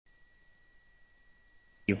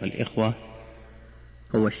أيها الإخوة،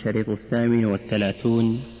 هو الشريط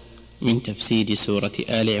 38 من تفسير سورة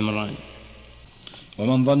آل عمران.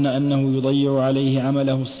 ومن ظن أنه يضيع عليه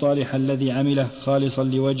عمله الصالح الذي عمله خالصا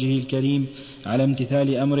لوجهه الكريم على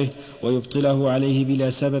امتثال أمره ويبطله عليه بلا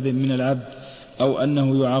سبب من العبد، أو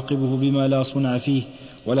أنه يعاقبه بما لا صنع فيه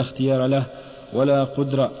ولا اختيار له ولا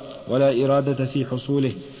قدرة ولا إرادة في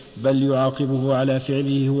حصوله، بل يعاقبه على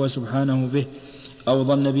فعله هو سبحانه به، أو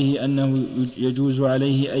ظن به أنه يجوز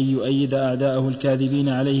عليه أن يؤيد أعداءه الكاذبين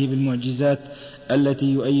عليه بالمعجزات التي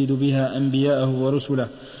يؤيد بها أنبياءه ورسله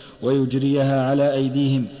ويجريها على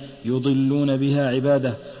أيديهم يضلون بها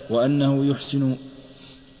عباده،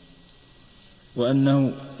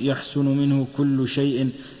 وأنه يحسن منه كل شيء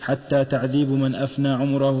حتى تعذيب من أفنى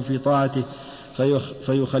عمره في طاعته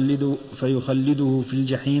فيخلده في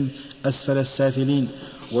الجحيم أسفل السافلين،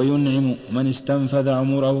 وينعم من استنفذ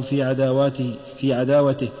عمره في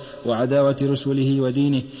عداوته وعداوة رسله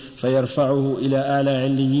ودينه فيرفعه إلى أعلى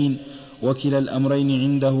عليين. وكلا الأمرين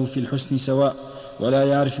عنده في الحسن سواء، ولا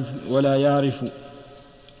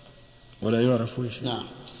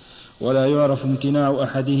يعرف امتناع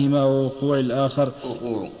أحدهما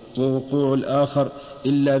ووقوع الآخر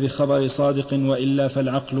إلا بخبر صادق، وإلا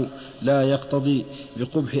فالعقل لا يقتضي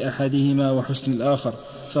بقبح أحدهما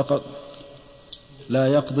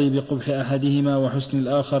وحسن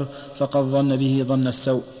الآخر فقد ظن به ظن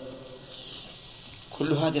السوء.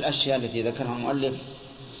 كل هذه الأشياء التي ذكرها المؤلف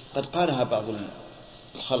قد قالها بعض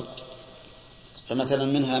الخلق، فمثلا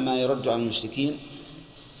منها ما يرد على المشركين،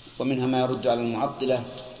 ومنها ما يرد على المعطلة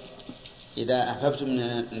إذا أحببتم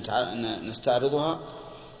أن نستعرضها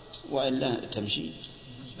وإلا تمشي.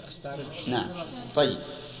 نعم. طيب،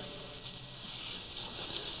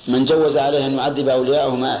 من جوز عليه أن يعذب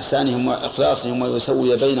أولياءه مع إحسانهم وإخلاصهم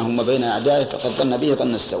ويسوي بينهم وبين أعدائه فقد ظن به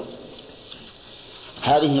ظن السوء.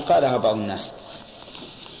 هذه قالها بعض الناس،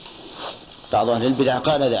 بعض أهل البدع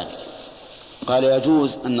قال ذلك، قال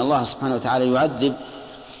يجوز أن الله سبحانه وتعالى يعذب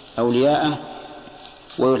أولياءه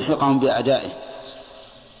ويلحقهم بأعدائه.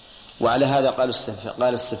 وعلى هذا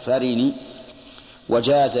قال السفاريني: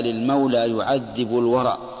 وجاز للمولى يعذب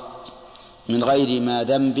الورى من غير ما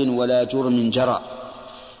ذنب ولا جرم جرى،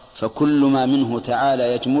 فكل ما منه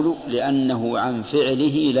تعالى يجمل لأنه عن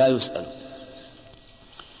فعله لا يسأل.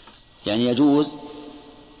 يعني يجوز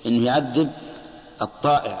أن يعذب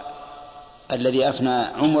الطائع الذي أفنى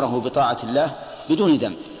عمره بطاعة الله بدون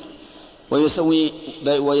ذنب،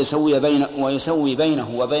 ويسوي بينه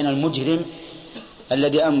وبين المجرم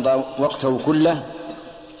الذي أمضى وقته كله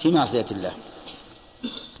في معصية الله.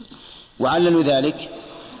 وعلل ذلك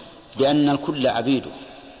بأن الكل عبيده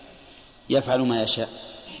يفعل ما يشاء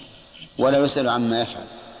ولا يسأل عما يفعل،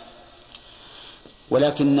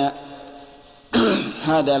 ولكن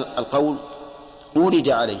هذا القول أورد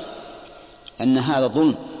عليه أن هذا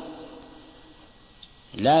ظلم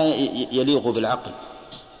لا يليق بالعقل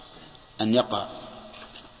أن يقع،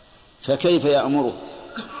 فكيف يأمره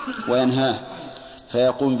وينهاه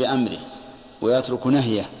فيقوم بأمره ويترك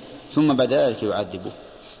نهيه ثم بعد ذلك يعذبه؟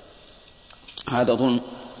 هذا ظلم.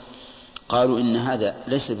 قالوا إن هذا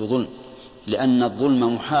ليس بظلم، لأن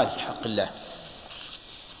الظلم محال في حق الله،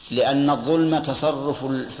 لأن الظلم تصرف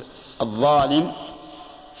الظالم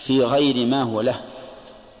في غير ما هو له،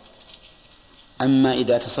 أما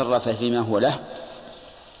إذا تصرف فيما هو له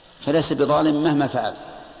فليس بظالم مهما فعل.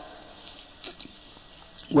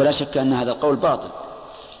 ولا شك أن هذا القول باطل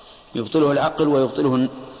يبطله العقل ويبطله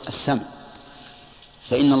السمع،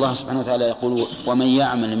 فإن الله سبحانه وتعالى يقول: ومن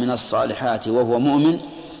يعمل من الصالحات وهو مؤمن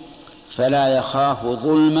فلا يخاف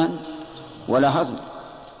ظلما ولا هضما.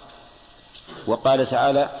 وقال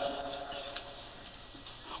تعالى: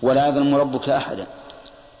 ولا يظلم ربك أحدا.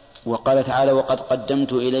 وقال تعالى: وقد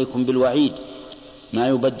قدمت إليكم بالوعيد ما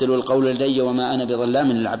يبدل القول لدي وما أنا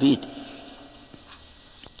بظلام للعبيد.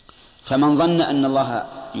 فمن ظن أن الله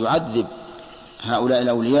يعذب هؤلاء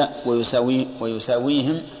الأولياء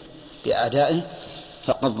ويساويهم بأعدائه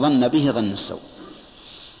فقد ظن به ظن السوء.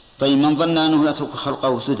 طيب، من ظن أنه يترك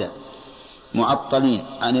خلقه سدى معطلين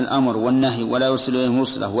عن الأمر والنهي ولا يرسل إليهم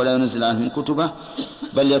رسله ولا ينزل عنهم كتبه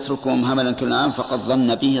بل يتركهم هملا كالأنعام فقد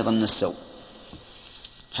ظن به ظن السوء.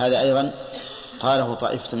 هذا أيضا قاله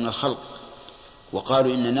طائفة من الخلق،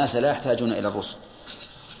 وقالوا إن الناس لا يحتاجون إلى الرسل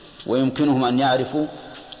ويمكنهم أن يعرفوا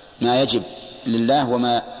ما يجب لله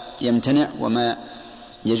وما يمتنع وما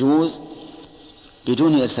يجوز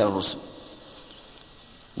بدون إرسال الرسل.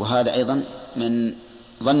 وهذا أيضا من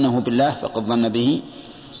ظنه بالله فقد ظن به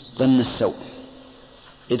ظن السوء،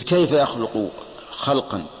 إذ كيف يخلق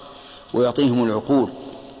خلقا ويعطيهم العقول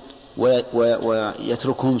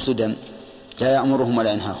ويتركهم سدى لا يأمرهم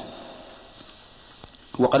ولا ينهاهم؟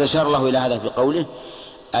 وقد أشار الله إلى هذا في قوله: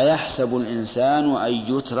 أيحسب الإنسان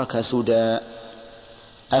أن يترك سدى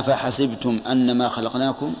أفحسبتم أنما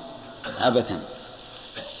خلقناكم عبثا.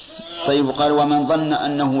 طيب، قال ومن ظن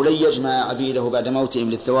أنه لن يجمع عبيده بعد موتهم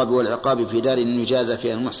للثواب والعقاب في دار يجازي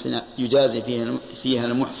فيها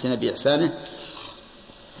المحسن بإحسانه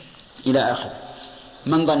إلى آخره.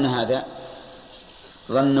 من ظن هذا؟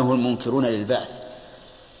 ظنه المنكرون للبعث،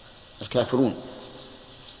 الكافرون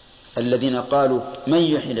الذين قالوا من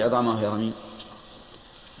يحيي العظام وهي رميم،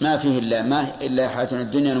 ما فيه إلا حياتنا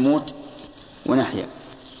الدنيا نموت ونحيا.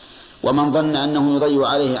 ومن ظن أنه يضيع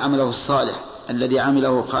عليه عمله الصالح الذي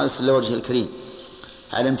عمله خالصا لوجه الكريم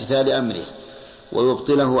على امتثال أمره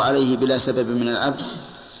ويبطله عليه بلا سبب من العبد،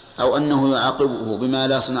 أو أنه يعاقبه بما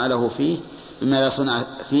لا صنع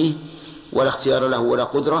فيه ولا اختيار له ولا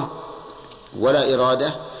قدرة ولا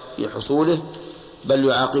إرادة في حصوله، بل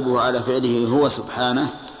يعاقبه على فعله هو سبحانه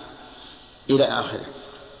إلى آخره.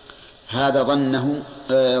 هذا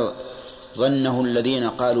ظنه الذين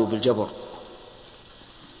قالوا بالجبر،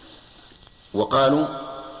 وقالوا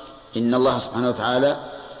إن الله سبحانه وتعالى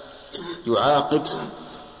يعاقب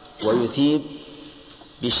ويثيب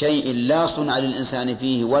بشيء لا صنع للإنسان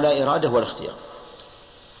فيه ولا إرادة ولا اختيار.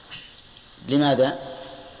 لماذا؟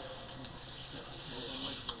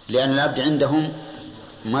 لأن العبد عندهم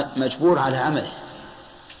مجبور على عمله،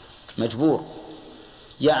 مجبور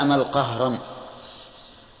يعمل قهرا.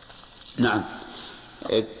 نعم.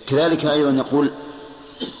 كذلك أيضا يقول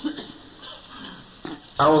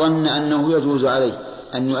أو ظن أنه يجوز عليه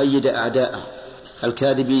أن يؤيد أعداءه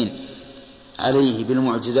الكاذبين عليه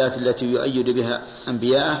بالمعجزات التي يؤيد بها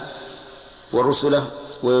أنبياءه ورسله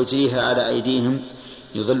ويجريها على أيديهم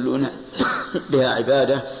يضلون بها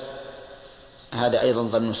عباده. هذا أيضا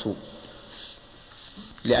ظن سوء،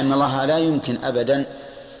 لأن الله لا يمكن أبدا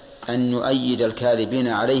أن يؤيد الكاذبين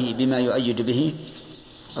عليه بما يؤيد به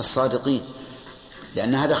الصادقين،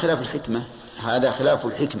 لأن هذا خلاف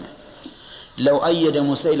الحكمة. لو أيد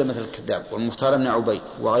مسيلمة الكذاب والمختار بن عبيد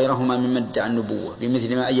وغيرهما ممن ادعى النبوة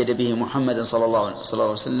بمثل ما أيد به محمد صلى الله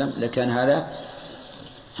عليه وسلم لكان هذا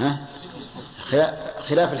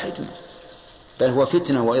خلاف الحكمة، بل هو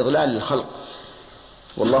فتنة وإضلال للخلق.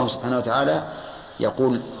 والله سبحانه وتعالى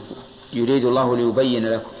يقول يريد الله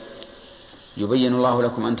يبين الله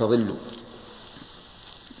لكم أن تضلوا.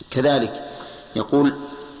 كذلك يقول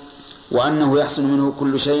وأنه يحسن منه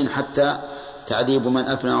كل شيء حتى تعذيب من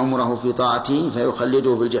أفنى عمره في طاعته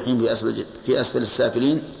فيخلده بالجحيم في أسفل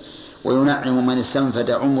السافلين، وينعم من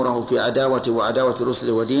استنفد عمره في عداوة وعداوة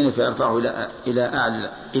رسله ودينه فيرفعه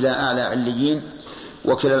إلى أعلى عليين،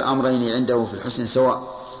 وكلا الأمرين عنده في الحسن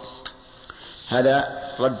سواء. هذا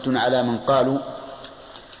رد على من قالوا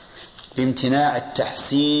بامتناع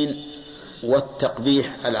التحسين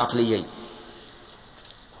والتقبيح العقليين،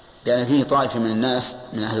 لأن فيه طائفة من الناس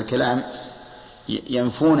من أهل الكلام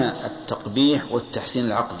ينفون التقبيح والتحسين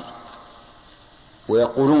العقلي،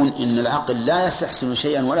 ويقولون إن العقل لا يستحسن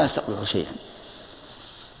شيئا ولا يستقبح شيئا.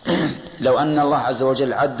 لو أن الله عز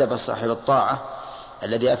وجل عذب صاحب الطاعة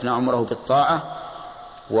الذي أفنى عمره بالطاعة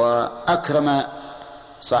وأكرم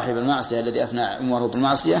صاحب المعصية الذي أفنى عمره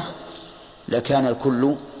بالمعصية لكان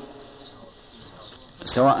الكل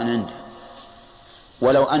سواء عنده.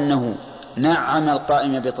 ولو أنه نعم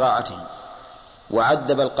القائم بطاعته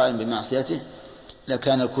وعذب القائم بمعصيته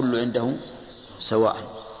لكان الكل عنده سواء.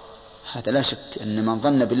 هذا لا شك أن من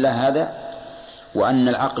ظن بالله هذا وأن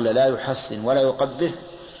العقل لا يحسن ولا يقبح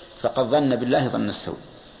فقد ظن بالله ظن السوء.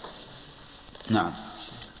 نعم.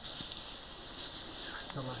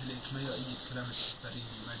 أحسن الله إليك. ما يؤيد كلام السفاري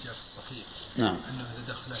ما جاء في الصحيح نعم. أنه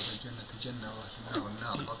إذا دخل أهل الجنة جنة وأهل النار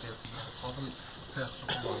والنار بقي في الفضل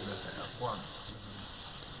فيخلق الله أقوام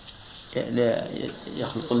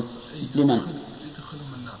يخلق لمن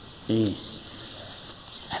يدخلهم النار. إيه.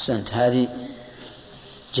 أحسنت، هذه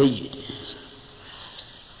جيد.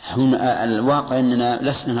 هنا الواقع أننا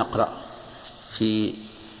لسنا نقرأ في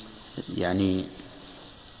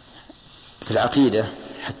العقيدة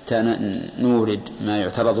حتى نورد ما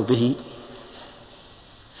يعترض به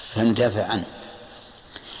فندافع عنه.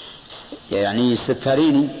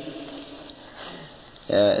 السفاريني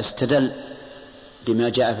استدل بما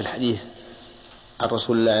جاء في الحديث عن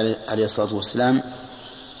رسول الله عليه الصلاة والسلام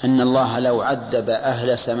أن الله لو عذب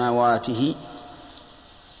أهل سماواته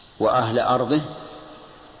وأهل أرضه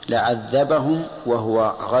لعذبهم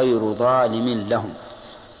وهو غير ظالم لهم.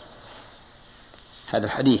 هذا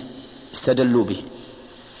الحديث استدلوا به،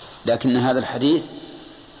 لكن هذا الحديث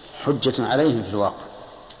حجة عليهم في الواقع.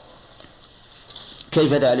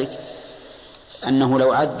 كيف ذلك؟ أنه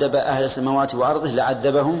لو عذب أهل السماوات وأرضه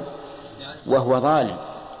لعذبهم وهو ظالم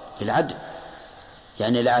بالعدل،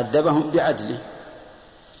 لعذبهم بعدله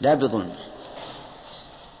لا بظلمه.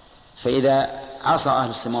 فإذا عصى أهل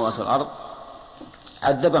السماوات والأرض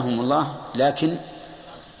عذبهم الله، لكن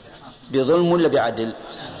بظلم ولا بعدل؟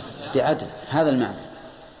 بعدل، هذا المعنى،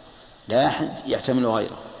 لا أحد يحتمل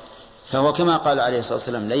غيره. فهو كما قال عليه الصلاة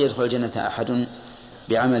والسلام: لا يدخل الجنة أحد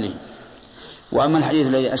بعمله. وأما الحديث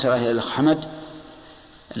الذي أشار إليه الأخ حمد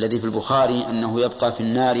الذي في البخاري أنه يبقى في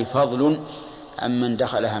النار فضل عمن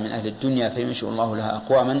دخلها من أهل الدنيا فينشئ الله لها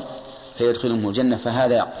أقواما فيدخلهم الجنة،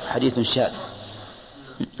 فهذا حديث شاذ.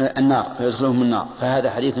 النار فيدخلهم النار،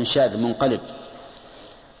 فهذا حديث شاذ منقلب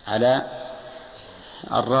على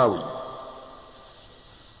الراوي.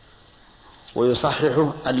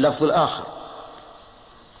 ويصححه اللفظ الآخر: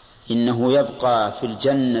 إنه يبقى في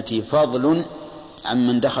الجنة فضل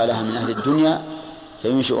عمن دخلها من أهل الدنيا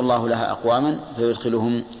فينشئ الله لها أقواما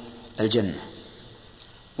فيدخلهم الجنة.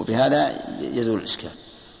 وبهذا يزول الإشكال.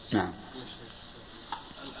 نعم.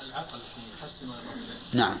 العقل يحسن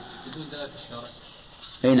ويضبط. نعم. بدون دلالة الشرع.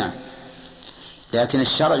 أي نعم، لكن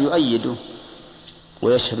الشرع يؤيده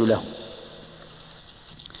ويشهد له.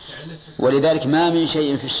 ولذلك ما من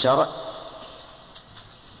شيء في الشرع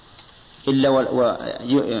إلا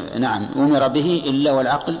نعم أمر به إلا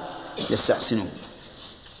والعقل يستحسنه.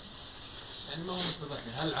 يعني ما هو مثبت،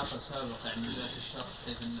 هل العقل سابق يعني دلالة الشرع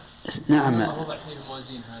بحيث نعم وضع فيه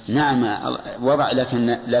الموازين هذه؟ نعم وضع،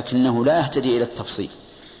 لكنه لا يهتدي إلى التفصيل.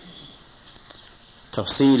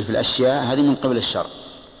 تفصيل في الأشياء هذه من قبل الشرع،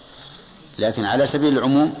 لكن على سبيل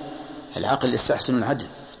العموم العقل يستحسن العدل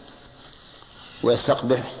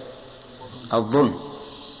ويستقبح الظلم.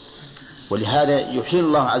 ولهذا يحيل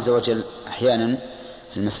الله عز وجل أحيانا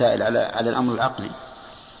المسائل على الأمر العقلي،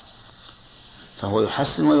 فهو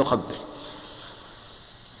يحسن ويقبل.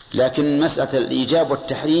 لكن مسألة الإيجاب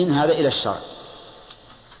والتحريم هذا إلى الشرع،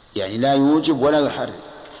 يعني لا يوجب ولا يحرم،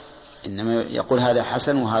 إنما يقول هذا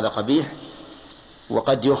حسن وهذا قبيح،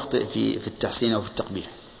 وقد يخطئ في التحسين أو في التقبيح.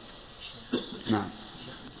 نعم.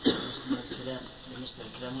 بالنسبة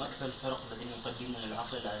للكلام ما أكثر الفرق الذين يقدمون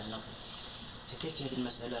العقل على النقل، فكيف في هذه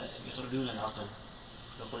المسألة يطردون العقل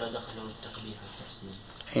يقول لا دخل له التقبيح والتحسين؟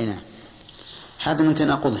 أي نعم، هذا من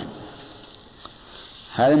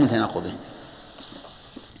تناقضهم.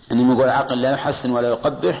 أن يقول العقل لا يحسن ولا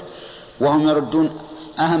يقبح، وهم يردون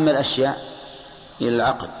أهم الأشياء إلى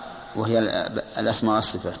العقل وهي الأسماء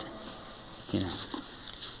والصفات. نعم.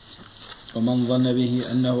 ومن ظن به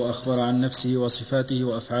أنه أخبر عن نفسه وصفاته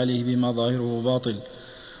وأفعاله بما ظاهره باطل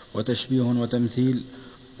وتشبيه وتمثيل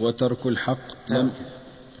وترك الحق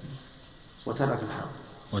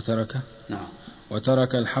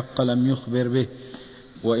وترك الحق لم يخبر به،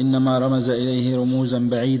 وإنما رمز إليه رموزا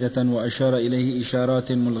بعيدة وأشار إليه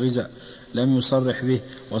إشارات ملغزة، لم يصرح به،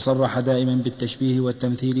 وصرح دائما بالتشبيه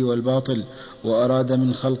والتمثيل والباطل، وأراد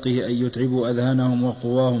من خلقه أن يتعبوا أذهانهم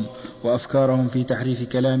وقواهم وأفكارهم في تحريف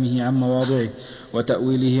كلامه عن مواضعه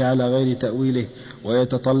وتأويله على غير تأويله،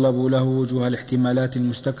 ويتطلب له وجوه الاحتمالات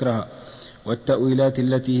المستكرهة والتأويلات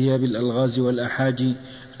التي هي بالألغاز والأحاجي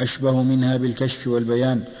أشبه منها بالكشف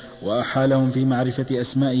والبيان، وأحالهم في معرفة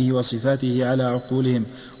أسمائه وصفاته على عقولهم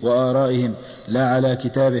وآرائهم لا على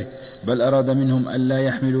كتابه، بل أراد منهم أن لا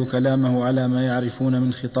يحملوا كلامه على ما يعرفون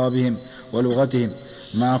من خطابهم ولغتهم،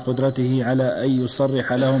 مع قدرته على أن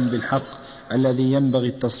يصرح لهم بالحق الذي ينبغي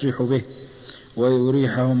التصريح به،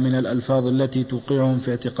 ويريحهم من الألفاظ التي توقعهم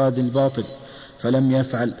في اعتقاد الباطل، فلم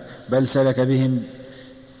يفعل، بل سلك بهم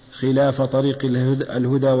خلاف طريق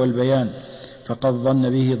الهدى والبيان، فقد ظن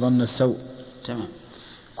به ظن السوء. تمام.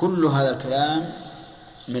 كل هذا الكلام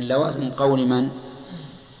من لوازم قول من؟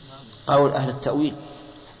 قول أهل التأويل.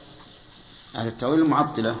 أهل التأويل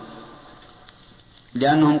المعطلة،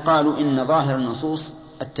 لأنهم قالوا إن ظاهر النصوص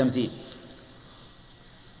التمثيل،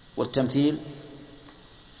 والتمثيل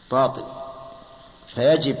باطل،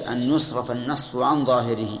 فيجب أن يصرف النص عن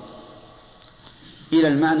ظاهره إلى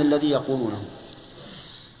المعنى الذي يقولونه.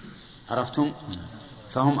 عرفتم؟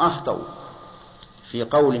 فهم أخطأوا في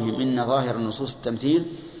قولهم إن ظاهر النصوص التمثيل،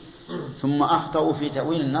 ثم أخطأوا في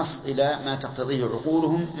تأويل النص إلى ما تقتضيه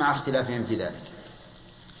عقولهم مع اختلافهم في ذلك.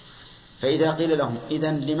 فإذا قيل لهم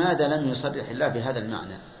إذن لماذا لم يصرح الله بهذا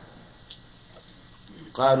المعنى؟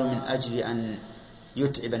 قالوا من أجل أن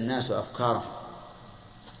يتعب الناس أفكارهم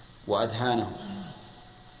وأذهانهم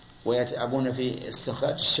ويتعبون في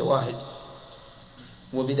استخراج الشواهد،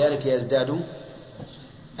 وبذلك يزداد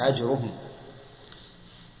أجرهم.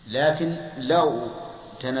 لكن لو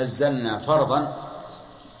تنزلنا فرضا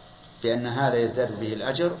بأن هذا يزداد به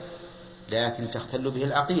الأجر، لكن تختل به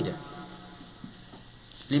العقيدة.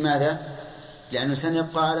 لماذا؟ لأن الإنسان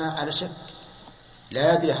يبقى على شك،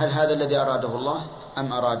 لا يدري هل هذا الذي أراده الله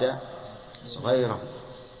أم أراد غيره،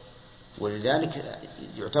 ولذلك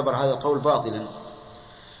يعتبر هذا القول باطلا.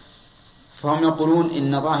 فهم يقولون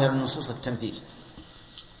إن ظاهر النصوص التمثيل،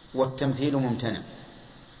 والتمثيل ممتنع،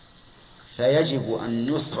 فيجب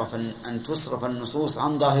أن تصرف النصوص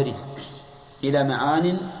عن ظاهرها إلى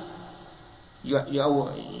معان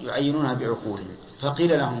يعينونها بعقولهم.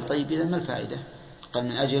 فقيل لهم طيب إذن ما الفائدة؟ قال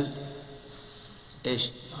من أجل إيش؟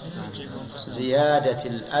 زيادة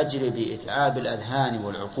الأجر بإتعاب الأذهان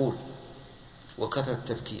والعقول وكثرة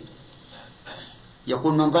التفكير.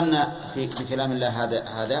 يقول من ظن في كلام الله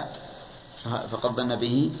هذا فقد ظن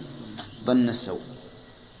به ظن السوء.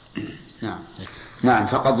 نعم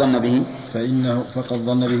فقد ظن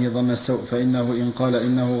به ظن السوء، فإنه إن قال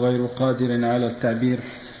إنه غير قادر على التعبير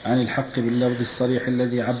عن الحق باللفظ الصريح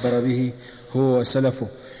الذي عبر به هو وسلفه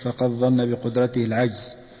فقد ظن بقدرته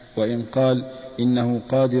العجز، وإن قال إنه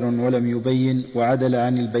قادر ولم يبين وعدل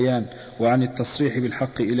عن البيان وعن التصريح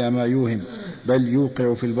بالحق إلى ما يوهم بل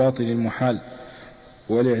يوقع في الباطل المحال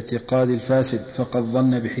والاعتقاد الفاسد فقد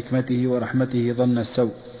ظن بحكمته ورحمته ظن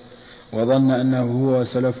السوء، وظن أنه هو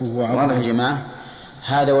وسلفه واضح يا جماعة؟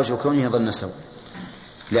 هذا وجه كونه ظن السوء،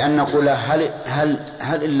 لأن نقول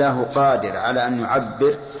هل الله قادر على أن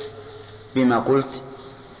يعبر بما قلت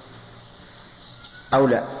أو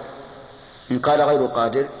لا؟ إن قال غير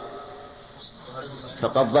قادر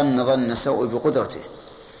فقد ظن السوء بقدرته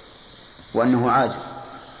وأنه عاجز،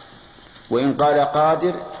 وإن قال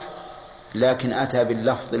قادر لكن أتى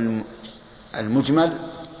باللفظ المجمل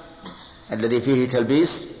الذي فيه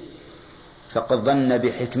تلبيس فقد ظن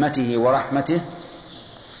بحكمته ورحمته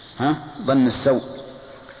ظن السوء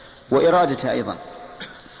وإرادته أيضا،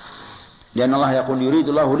 لأن الله يقول يريد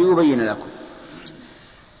الله ليبين لكم،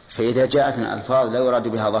 فإذا جاءتنا ألفاظ لا يراد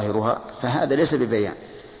بها ظاهرها فهذا ليس ببيان،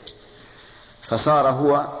 فصار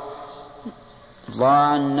هو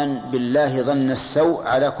ظانا بالله ظن السوء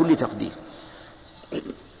على كل تقدير.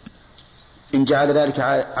 إن جعل ذلك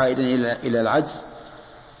عائدا إلى العجز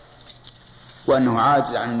وأنه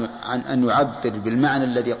عاجز عن أن يعبر بالمعنى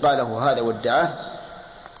الذي قاله هذا وادعاه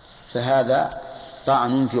فهذا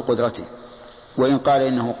طعن في قدرته. وإن قال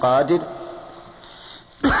إنه قادر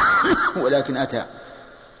ولكن أتى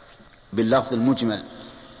باللفظ المجمل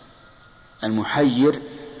المحير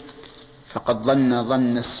فقد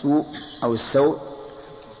ظن السوء أو السوء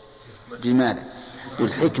بماذا؟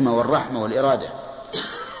 بالحكمة والرحمة والإرادة.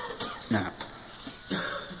 نعم.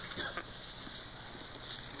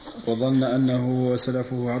 وظن أنه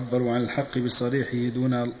وسلفه عبروا عن الحق بصريحه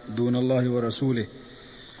دون الله ورسوله،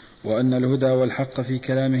 وأن الهدى والحق في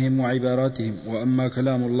كلامهم وعباراتهم، وأما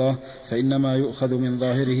كلام الله فإنما يؤخذ من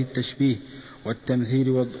ظاهره التشبيه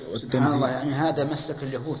والتمثيل سبحان الله، يعني هذا مسلك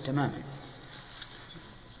اليهود تماما،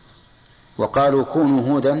 وقالوا كونوا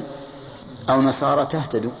هودا أو نصارى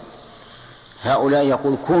تهتدوا. هؤلاء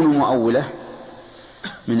يقول كونوا مؤولة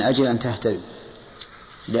من أجل أن تهتدوا،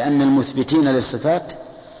 لأن المثبتين للصفات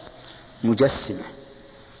مجسمة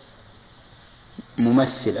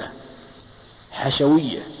ممثلة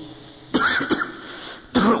حشوية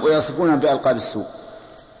ويصفون بألقاب السوء.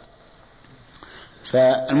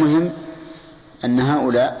 فالمهم أن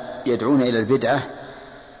هؤلاء يدعون إلى البدعة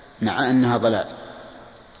مع أنها ضلال،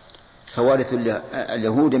 فوارث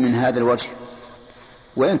اليهود من هذا الوجه،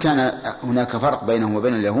 وإن كان هناك فرق بينهم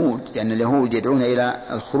وبين اليهود، لأن اليهود يدعون إلى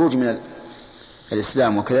الخروج من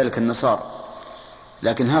الإسلام وكذلك النصارى،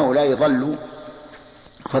 لكن هؤلاء ضلوا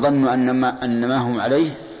فظنوا أن ما هم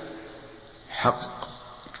عليه حق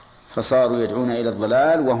فصاروا يدعون إلى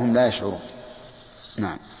الضلال وهم لا يشعرون.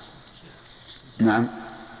 نعم. من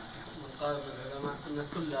قال العلماء أن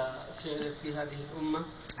كل فعل في هذه الأمة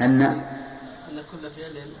أن كل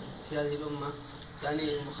فعل في هذه الأمة يعني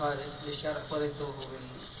مخالف للشرع ورثوه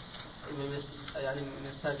من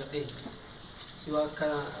السابقين، سواء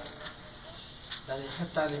كان يعني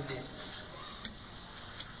حتى عن إبليس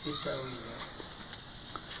في التأويل،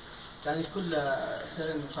 يعني كل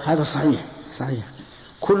فعل مخالف. هذا صحيح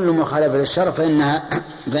كل مخالفة للشرع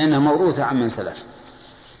فإنها موروثة عن من سلف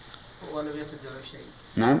ولم يتبع شيء.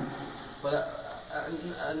 نعم. ولا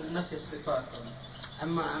نفي الصفات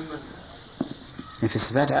أما في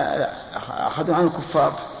الصفات أخذوا عن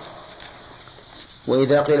الكفار،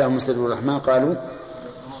 وإذا قيل لهم اسجدوا للرحمن قالوا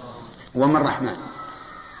وما الرحمن.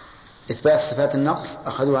 إثبات صفات النقص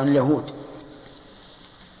أخذوا عن اليهود،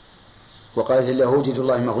 وقالت اليهود يد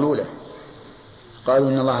الله مغلولة، قالوا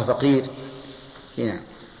إن الله فقير. يعني.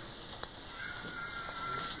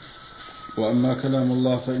 وأما كلام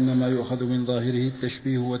الله فإنما يؤخذ من ظاهره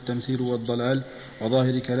التشبيه والتمثيل والضلال،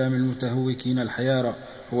 وظاهر كلام المتهوكين الحيارى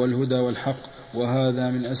هو الهدى والحق، وهذا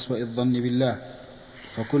من أسوأ الظن بالله.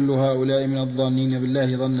 فكل هؤلاء من الظانين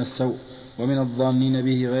بالله ظن السوء، ومن الظانين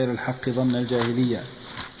به غير الحق ظن الجاهلية.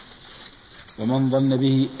 ومن ظن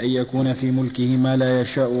به أن يكون في ملكه ما لا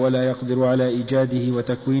يشاء ولا يقدر على إيجاده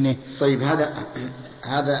وتكوينه. طيب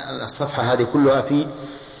هذا الصفحة هذه كلها في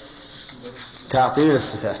تعطيل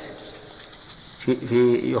الصفات،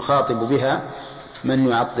 في يخاطب بها من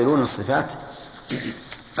يعطلون الصفات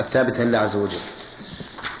الثابتة لله عز وجل.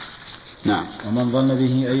 نعم. ومن ظن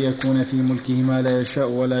به أن يكون في ملكه ما لا يشاء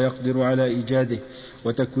ولا يقدر على إيجاده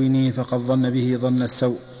وتكوينه فقد ظن به ظن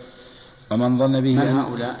السوء. ومن ظن به من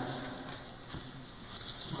هؤلاء؟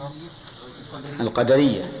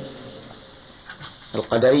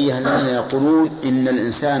 القدرية الذين يقولون إن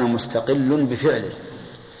الإنسان مستقل بفعله،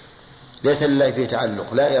 ليس لله فيه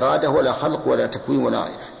تعلق، لا إرادة ولا خلق ولا تكوين ولا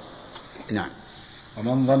غيره. نعم.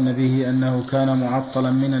 ومن ظن به أنه كان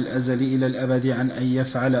معطلا من الأزل إلى الأبد عن أن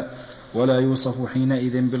يفعل ولا يوصف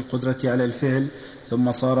حينئذ بالقدرة على الفعل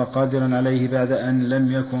ثم صار قادرا عليه بعد أن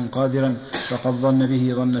لم يكن قادرا فقد ظن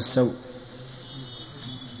به ظن السوء.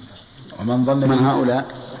 ومن ظن من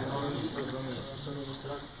هؤلاء؟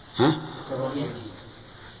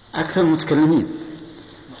 أكثر المتكلمين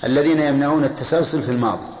الذين يمنعون التسلسل في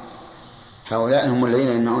الماضي، هؤلاء هم الذين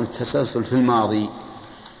يمنعون التسلسل في الماضي،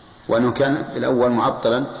 وأنه كان بالأول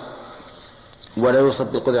معطلا ولا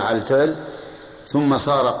يوصف بالقدرة على الفعل ثم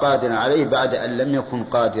صار قادرا عليه بعد أن لم يكن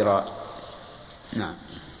قادرا. نعم.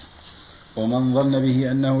 ومن ظن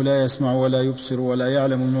به أنه لا يسمع ولا يبصر ولا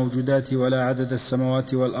يعلم الموجودات ولا عدد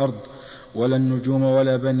السماوات والأرض ولا النجوم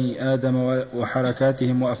ولا بني آدم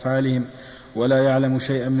وحركاتهم وأفعالهم ولا يعلم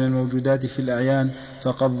شيئا من الموجودات في الأعيان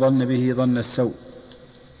فقد ظن به ظن السوء.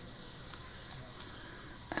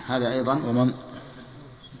 هذا أيضا. ومن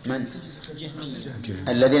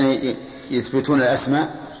الذين يثبتون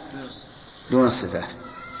الأسماء دون الصفات.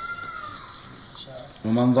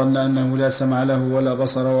 ومن ظن أنه لا سمع له ولا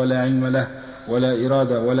بصر ولا علم له ولا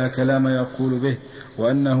إرادة ولا كلام يقول به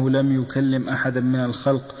وأنه لم يكلم أحدا من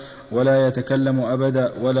الخلق ولا يتكلم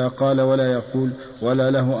أبدا ولا قال ولا يقول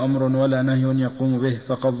ولا له أمر ولا نهي يقوم به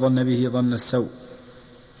فقد ظن به ظن السوء.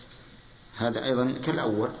 هذا أيضا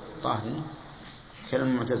كالأول طاهر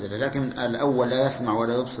كالمعتزلة، لكن الأول لا يسمع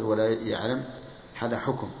ولا يبصر ولا يعلم هذا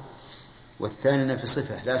حكم، والثاني في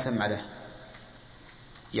صفة لا سمع له.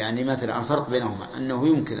 يعني مثلا الفرق بينهما أنه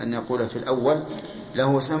يمكن أن يقول في الأول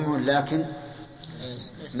له سمع لكن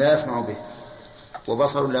لا يسمع به،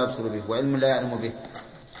 وبصر لا يبصر به، وعلم لا يعلم به.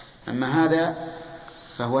 أما هذا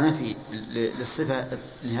فهو نفي للصفة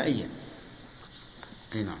نهائيا.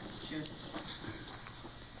 أي نعم.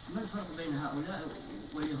 ما الفرق بين هؤلاء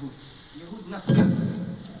واليهود؟ اليهود نفوا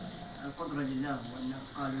القدرة لله وأن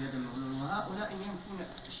قالوا يد مغلول، وهؤلاء ينفون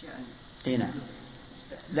أشياء. أي نعم.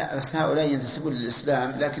 لا بس هؤلاء ينتسبون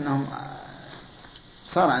للإسلام لكنهم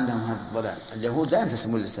صار عندهم هذا الضلال. اليهود لا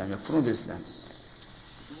ينتسبون للإسلام، يكفرون بالإسلام.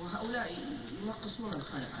 وهؤلاء ينقصون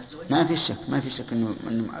الخالق عز وجل. ما في شك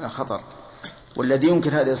أنه على خطر. والذي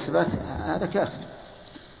ينكر هذه الصفات هذا كافر.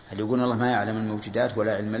 هل يقول الله ما يعلم الموجودات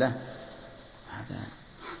ولا علم له، هذا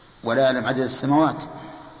ولا يعلم عدد السماوات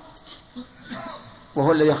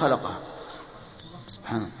وهو الذي خلقها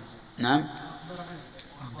سبحانه. نعم.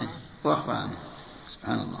 وأخبر عنه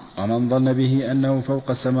سبحان الله. ومن ظن به أنه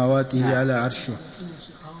فوق سماواته على عرشه.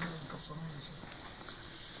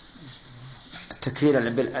 التكفير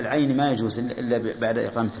العين ما يجوز إلا بعد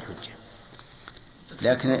إقامة الحجة.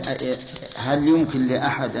 لكن هل يمكن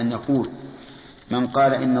لأحد أن يقول من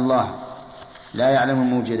قال إن الله لا يعلم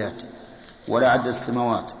الموجودات ولا عدد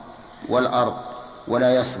السماوات والأرض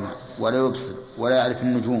ولا يسمع ولا يبصر ولا يعرف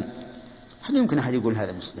النجوم، هل يمكن أحد يقول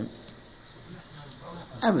هذا مسلم؟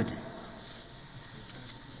 أبدا.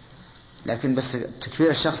 لكن بس تكفير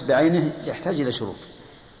الشخص بعينه يحتاج إلى شروط.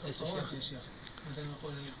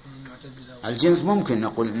 الجنس ممكن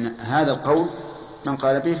نقول إن هذا القول من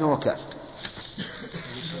قال به فهو كافر،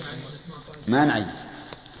 ما نعين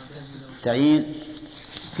تعيين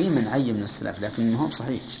في من عين من السلف، لكن ما هو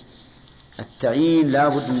صحيح. التعيين لا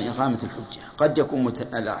بد من إقامة الحجة، قد يكون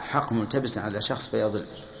الحق ملتبسا على شخص فيضل.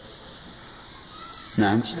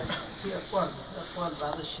 نعم. في أقوال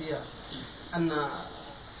بعض الشيعة أن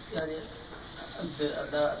يعني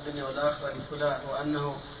الدنيا والآخرة لفلان،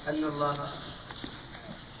 وأنه أن الله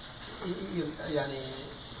يعني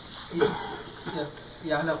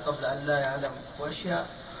يعلم قبل أن لا يعلم، وأشياء.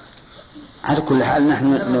 على كل حال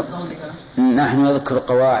نحن نذكر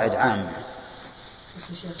قواعد عامة.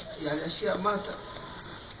 يعني أشياء ما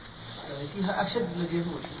يعني فيها أشد من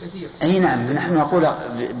اليهود كثير. أي نعم. نحن نقول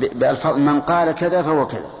بألفاظ من قال كذا فهو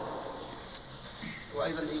كذا.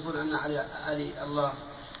 وأيضا يقول أن علي الله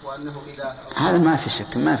وأنه إله. هذا ما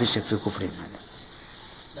في شك في كفرهم. هذا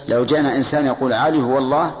لو جاءنا إنسان يقول علي هو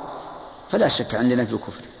الله فلا شك عندنا في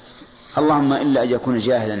كفره، اللهم إلا أن يكون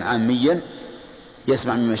جاهلا عاميا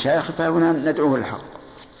يسمع من مشايخ فهنا ندعوه الحق.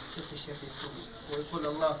 ويقول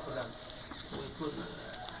الله فلان ويقول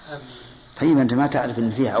آمين. طيب أنت ما تعرف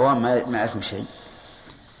أن فيه عوام ما يعرفون شيء،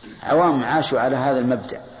 عوام عاشوا على هذا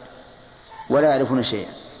المبدأ ولا يعرفون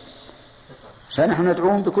شيئا، فنحن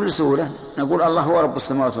ندعوهم بكل سهولة، نقول الله هو رب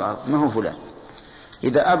السماوات والأرض ما هو فلان.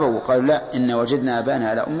 إذا أبوا وقالوا لا إن وجدنا آباءنا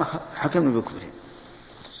على أمة حكمنا بكفرهم.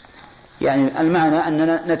 يعني المعنى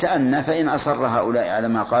أننا نتأنى، فإن أصر هؤلاء على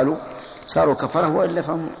ما قالوا صاروا كفره وإلا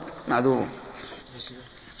فهم معذورون.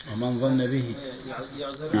 ومن ظن به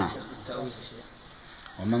نعم.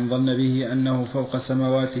 ومن ظن به أنه فوق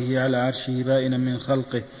سماواته على عرشه بائنا من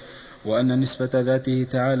خلقه، وأن نسبة ذاته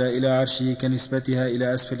تعالى إلى عرشه كنسبتها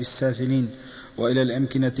إلى أسفل السافلين وإلى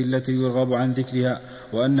الأمكنة التي يرغب عن ذكرها،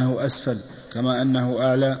 وأنه أسفل كما أنه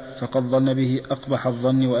أعلى، فقد ظن به أقبح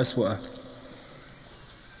الظن وأسوأه.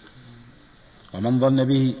 ومن ظن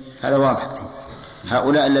به، هذا واضح.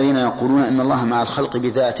 هؤلاء الذين يقولون إن الله مع الخلق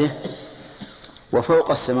بذاته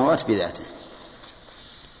وفوق السماوات بذاته،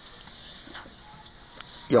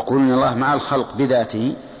 يقولون إن الله مع الخلق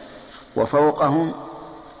بذاته وفوقهم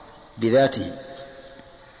بذاته،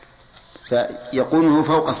 فيقوله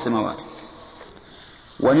فوق السماوات،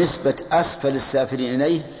 ونسبة أسفل السافلين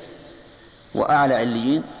إليه وأعلى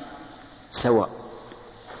عليين سواء،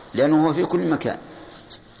 لأنه هو في كل مكان،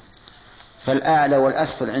 فالأعلى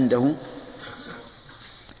والأسفل عنده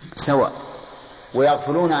سواء.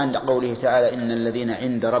 ويغفلون عن قوله تعالى إن الذين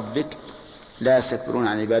عند ربك لا يستكبرون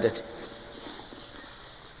عن عبادته،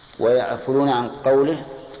 ويغفلون عن قوله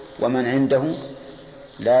ومن عنده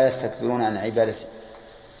لا يستكبرون عن عبادته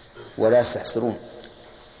ولا يستحسرون.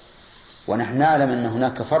 ونحن نعلم أن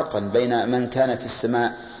هناك فرقا بين من كان في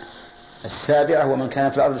السماء السابعة ومن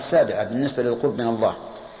كان في الأرض السابعة بالنسبة للقرب من الله،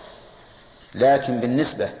 لكن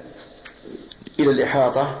بالنسبة إلى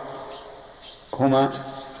الإحاطة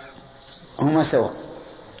هما سواء.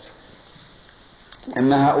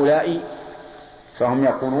 أما هؤلاء فهم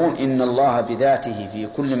يقولون إن الله بذاته في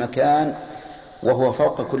كل مكان وهو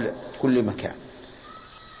فوق كل مكان،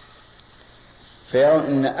 فيرون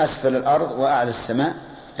أن أسفل الأرض وأعلى السماء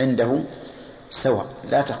عنده سواء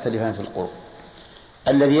لا تختلفان في القرب.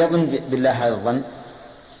 الذي يظن بالله هذا الظن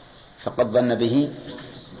فقد ظن به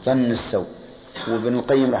ظن السوء. وابن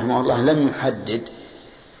القيم رحمه الله لم يحدد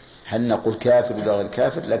هل نقول كافر ولا غير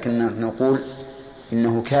كافر، لكن نقول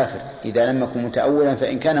إنه كافر إذا لم يكن متأولا،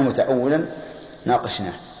 فإن كان متأولا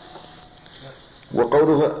ناقشناه.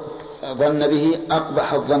 وقوله ظن به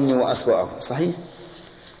أقبح الظن وأسوأه صحيح،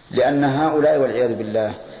 لأن هؤلاء والعياذ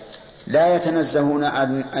بالله لا يتنزهون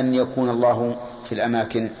عن أن يكون الله في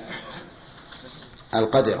الأماكن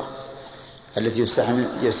القدرة التي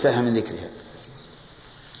يستحى من ذكرها.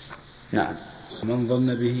 نعم. من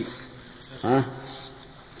ظن به ما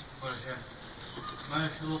هي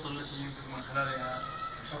الشروط التي يمكن من خلالها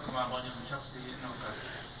الحكم على الرجل من شخصه انه كافر؟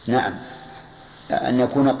 نعم، أن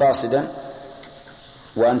يكون قاصدا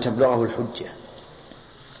وأن تبلغه الحجة،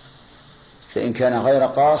 فإن كان غير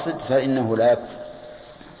قاصد فإنه لا يكفر.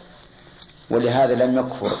 ولهذا لم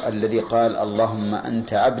يكفر الذي قال اللهم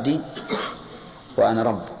أنت عبدي وأنا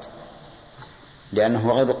ربك،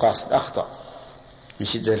 لأنه غير قاصد أخطأ من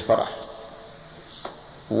شدة الفرح.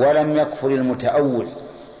 ولم يكفر المتأول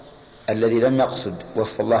الذي لم يقصد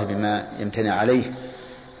وصف الله بما يمتنع عليه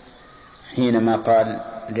حينما قال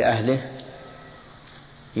لأهله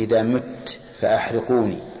إذا مت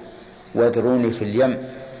فأحرقوني واذروني في اليم،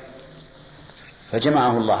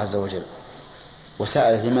 فجمعه الله عز وجل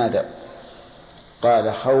وسأله لماذا؟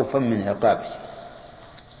 قال خوفا من عقابه،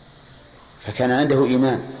 فكان عنده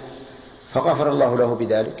إيمان فغفر الله له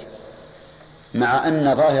بذلك، مع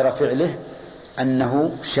أن ظاهر فعله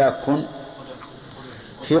أنه شاك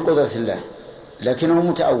في قدرة الله، لكنه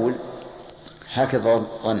متأول هكذا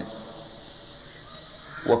ظن.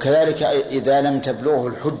 وكذلك إذا لم تبلغه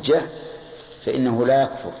الحجة فإنه لا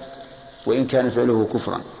يكفر وإن كان فعله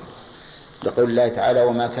كفرا، لقول الله تعالى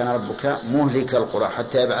وما كان ربك مهلك القرى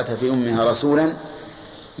حتى يبعث في أمها رسولا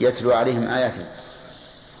يتلو عليهم آياته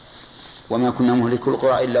وما كنا مهلك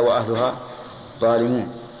القرى إلا وأهلها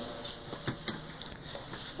ظالمون.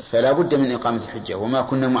 فلا بد من إقامة الحجة، وما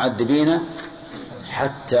كنا معذبين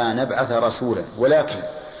حتى نبعث رسولا. ولكن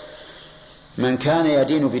من كان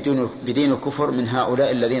يدين بدين الكفر من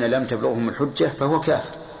هؤلاء الذين لم تبلغهم الحجة فهو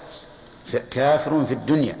كافر في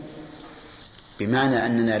الدنيا، بمعنى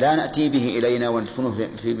أننا لا نأتي به إلينا وندفنه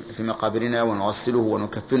في مقابرنا ونغسله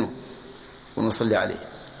ونكفنه ونصلي عليه.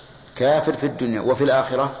 كافر في الدنيا، وفي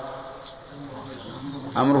الآخرة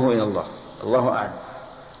أمره إلى الله، الله أعلم.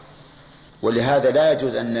 ولهذا لا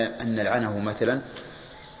يجوز أن نلعنه مثلا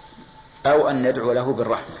أو أن ندعو له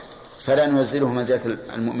بالرحمة، فلا ننزله منزلة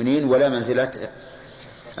المؤمنين ولا منزلة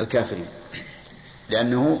الكافرين،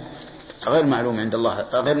 لأنه غير معلوم عند الله،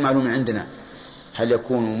 غير معلوم عندنا هل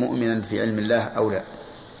يكون مؤمنا في علم الله أو لا.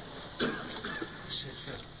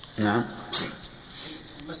 نعم.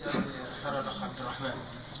 مسألة ذكر الأخ عبد الرحمن،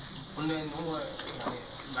 قلنا إن هو يعني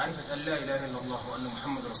معرفة أن لا إله إلا الله وأن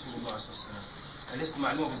محمد رسول الله صلى الله عليه وسلم أليست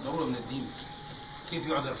معلومة بالضرورة من الدين؟ كيف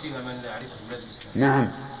يعذر فيها من لا يعرفها في بلاد الإسلام؟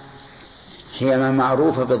 نعم، هي ما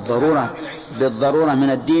معروفة بالضرورة من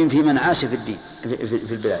الدين في من عاش في الدين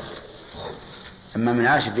في البلاد. أما من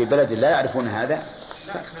عاش في بلد لا يعرفون هذا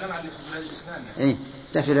لا كلام عن في بلاد الإسلام يعني. إيه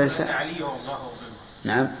لا في بلاد الإسلام. أن علي هو الله وغيره.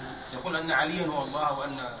 نعم. يقول أن عليا هو الله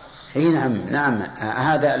وأن إيه نعم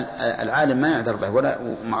هذا العالم ما يعذر به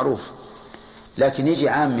ولا معروف، لكن يجي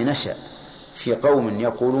عام نشأ في قوم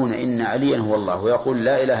يقولون إن عليا هو الله ويقول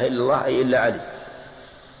لا إله إلا الله أي إلا علي،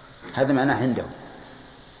 هذا معناه عندهم.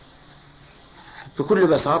 بكل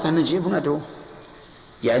بساطة نجيب وندعوه،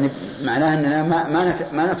 يعني معناه أننا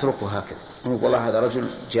ما نتركه هكذا نقول والله هذا رجل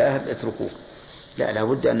جاهل اتركوه، لا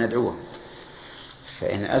بد أن ندعوه،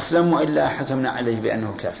 فإن أسلم وإلا حكمنا عليه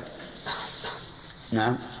بأنه كافر.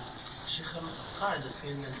 نعم. شيخ القاعدة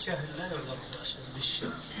في أن الجهل لا يعذر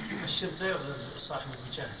بالشرك، الشرك لا يعذر صاحبه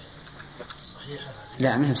بالجهل، صحيحة؟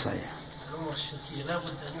 لا ما هي صحيحة. الأمور الشركية لا بد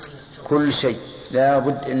أن يعلن التوبة. كل شيء لا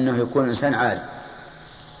بد أنه يكون إنسان عالم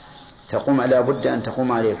لا بد أن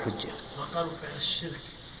تقوم عليه الحجة. وقالوا في الشرك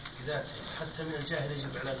ذاته حتى من الجاهل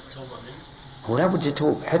يجب إعلان التوبة منه. هو لا بد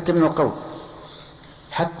يتوب حتى من القول،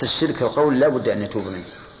 حتى الشرك القول لا بد أن يتوب منه،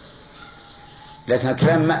 لكن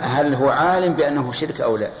الكلام هل هو عالم بأنه شرك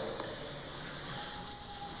أو لا،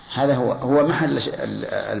 هذا هو محل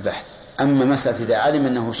البحث. أما مسألة إذا علم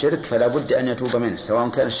أنه شرك فلا بد أن يتوب منه سواء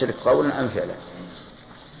كان الشرك قولا أم فعلا.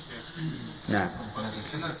 نعم.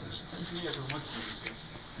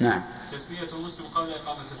 نعم. تسميته مسلم قبل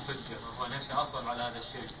إقامة الحجة وهو نشأ أصلا على هذا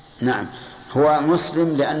الشرك. نعم هو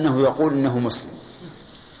مسلم لأنه يقول إنه مسلم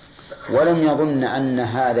ولم يظن أن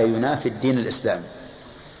هذا ينافي الدين الإسلامي،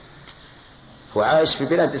 وعايش في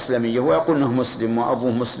بلاد إسلامية ويقول إنه مسلم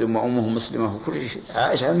وأبوه مسلم وأمه مسلمة وكل شيء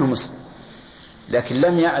عايش على أنه مسلم، لكن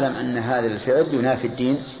لم يعلم أن هذا الفعل ينافي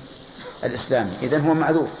الدين الإسلامي، إذن هو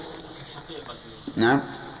معذور. نعم.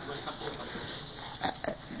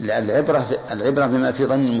 العبرة بما في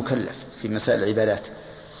ظن المكلف في مسائل العبادات،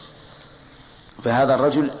 فهذا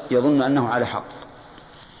الرجل يظن أنه على حق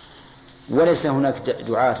وليس هناك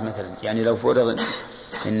دعاة مثلا، يعني لو فرض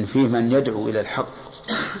إن فيه من يدعو إلى الحق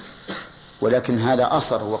ولكن هذا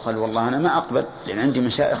أصر وقال والله أنا ما أقبل لأن عندي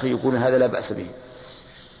مشايخ يقول هذا لا بأس به،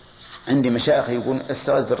 عندي مشايخ يقول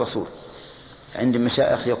استغاث بالرسول، عندي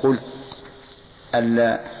مشايخ يقول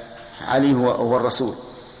علي هو الرسول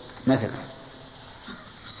مثلا،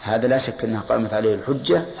 هذا لا شك أنها قامت عليه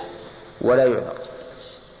الحجة ولا يعذر.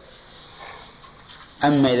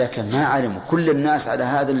 أما إذا كان ما علم كل الناس على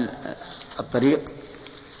هذا الطريق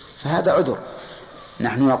فهذا عذر.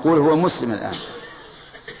 نحن نقول هو مسلم الآن،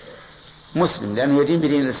 مسلم لأنه يدين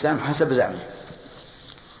بدين الإسلام حسب زعمه،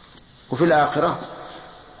 وفي الآخرة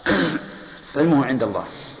علمه عند الله،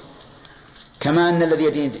 كما أن الذي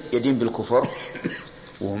يدين بالكفر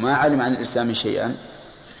وما علم عن الإسلام شيئا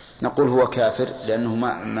نقول هو كافر لأنه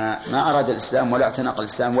ما أراد الإسلام ولا اعتنق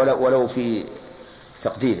الإسلام ولو في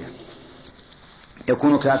تقديره،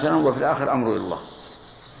 يكون كافرا وفي الآخر أمره إلى الله.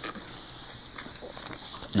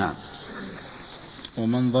 نعم.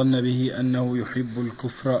 ومن ظن به أنه يحب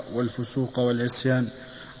الكفر والفسوق والعصيان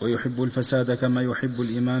ويحب الفساد كما يحب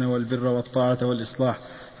الإيمان والبر والطاعة والإصلاح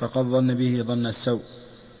فقد ظن به ظن السوء.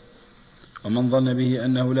 ومن ظن به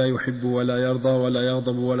أنه لا يحب ولا يرضى ولا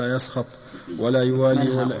يغضب ولا يسخط ولا يوالي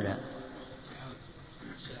ولا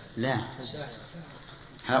لا،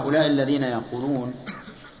 هؤلاء الذين يقولون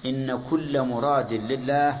إن كل مراد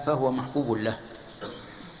لله فهو محبوب له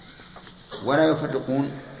ولا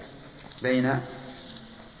يفرقون بين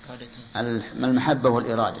المحبة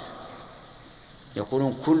والإرادة،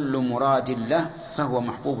 يقولون كل مراد له فهو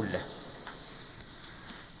محبوب له،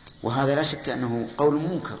 وهذا لا شك أنه قول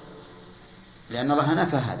منكر لأن الله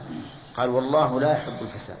نفى هذا، قال والله لا يحب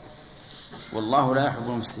الفساد والله لا يحب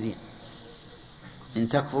المفسدين إن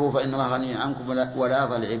تكفروا فإن الله غني عنكم ولا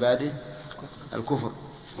يرضى لعباده الكفر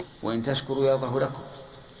وإن تشكروا يرضه لكم.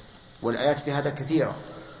 والآيات في هذا كثيرة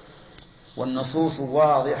والنصوص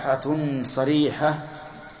واضحة صريحة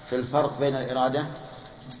في الفرق بين الإرادة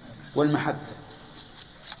والمحبة،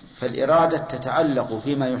 فالإرادة تتعلق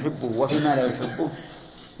فيما يحبه وفيما لا يحبه،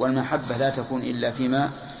 والمحبة لا تكون إلا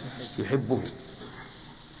فيما يحبه.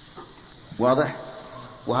 واضح؟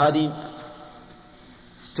 وهذه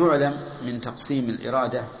تعلم من تقسيم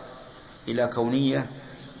الإرادة إلى كونية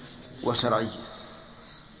وشرعية.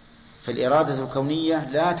 فالإرادة الكونية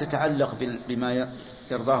لا تتعلق بما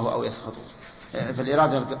يرضاه أو يسخطه.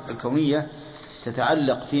 فالإرادة الكونية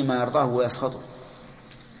تتعلق فيما يرضاه ويسخطه،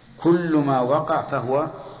 كل ما وقع فهو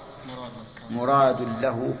مراد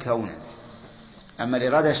له كونا. أما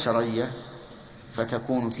الإرادة الشرعية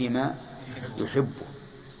فتكون فيما يحبه.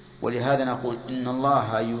 ولهذا نقول إن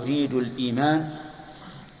الله يريد الإيمان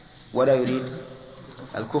ولا يريد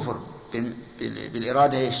الكفر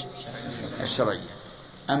بالإرادة الشرعية.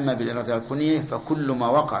 أما بالإرادة الكونية فكل ما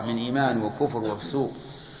وقع من إيمان وكفر وفسوق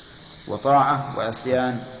وطاعة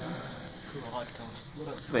وعصيان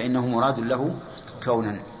فإنه مراد له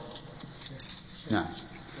كونا. نعم.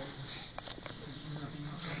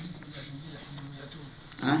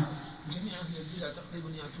 جميع أهل البدع تقريبا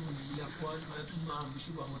يأتون بالأقوال ويأتون معهم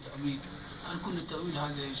بشبه وتأويل. هل كل التأويل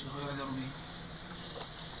هذا يا شيخ يعذر به؟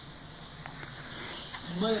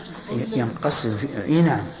 ينقسم في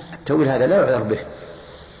نعم، التأويل هذا لا يعذر به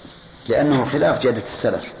لأنه خلاف جادة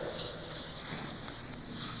السلف،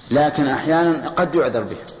 لكن أحيانا قد يعذر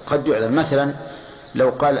به. قد يعذر مثلا لو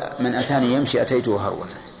قال من أتاني يمشي أتيته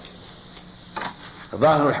هرولا،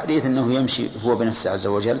 ظاهر الحديث أنه يمشي هو بنفسه عز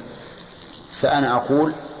وجل، فأنا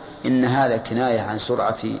أقول إن هذا كناية عن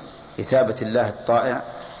سرعة إثابة الله الطائع،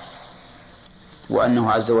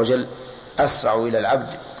 وأنه عز وجل أسرع إلى العبد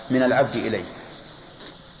من العبد إليه.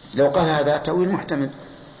 لو قال هذا تأويل محتمل،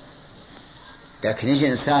 لكن يجي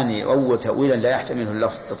إنسان يؤول تأويلا لا يحتمله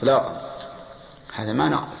اللفظ إطلاقا، هذا ما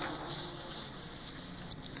نقبل.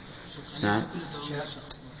 نعم.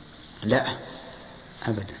 لا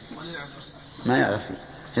أبدا ما يعرف فيه.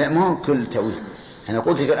 لا، ما هو كل تأويل. أنا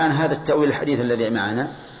قلت لك الآن هذا التأويل الحديث الذي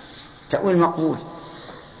معنا تأويل مقبول،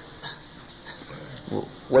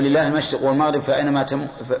 ولله المشرق والمغرب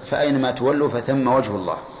فأينما تولوا فثم وجه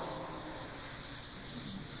الله.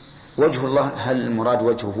 وجه الله هل المراد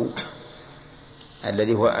وجهه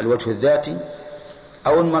الذي هو الوجه الذاتي،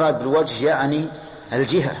 أو المراد بالوجه يعني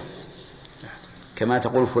الجهة، كما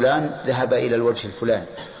تقول فلان ذهب إلى الوجه الفلاني؟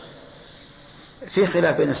 في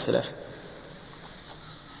خلاف بين السلف.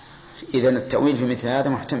 إذن التأويل في مثل هذا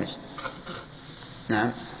محتمل.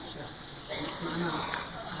 نعم. معنى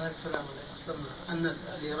هذا الكلام أن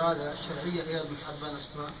الإرادة الشرعية هي المحبة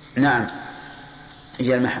نفسها. نعم،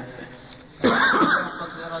 هي المحبة.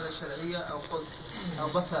 قلت الإرادة الشرعية أو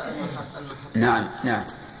بث المحبة. نعم نعم.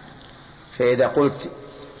 فإذا قلت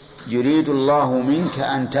يريد الله منك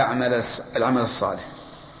أن تعمل العمل الصالح،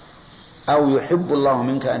 أو يحب الله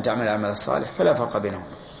منك أن تعمل العمل الصالح، فلا فرق بينهما.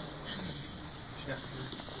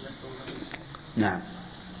 نعم.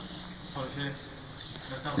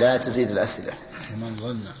 لا تزيد الأسئلة. ومن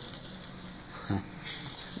ظن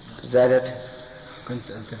زادت.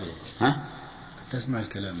 كنت أنتبه. ها؟ تسمع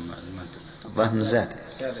الكلام الظن زاد.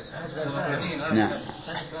 نعم.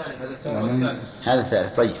 هذا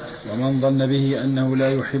ثالث. طيب. ومن ظن به أنه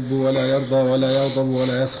لا يحب ولا يرضى ولا يغضب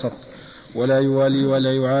ولا يسخط ولا يوالي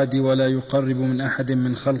ولا يعادي ولا يقرب من أحد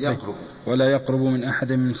من خلقه ولا يقرب من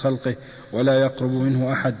أحد من خلقه ولا يقرب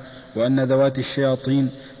منه أحد، وأن ذوات الشياطين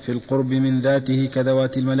في القرب من ذاته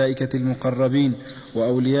كذوات الملائكة المقربين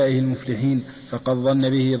وأوليائه المفلحين، فقد ظن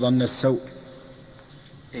به ظن السوء.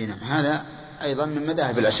 نعم. هذا أيضا من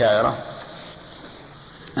مذاهب الأشاعرة،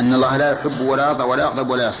 أن الله لا يحب ولا يرضى ولا يغضب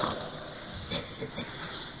ولا يسخط.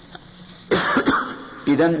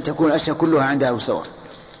 إذن تكون الأشياء كلها عندها سواء،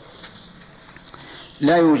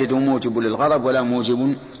 لا يوجد موجب للغضب ولا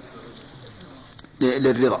موجب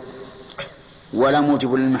للرضا ولا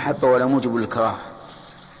موجب للمحبة ولا موجب للكراهة.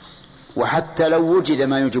 وحتى لو وجد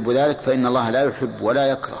ما يوجب ذلك فإن الله لا يحب ولا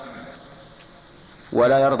يكره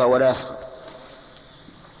ولا يرضى ولا يسخط.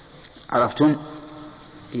 عرفتم؟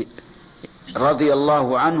 رضي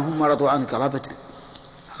الله عنهم ورضوا عنك ربة.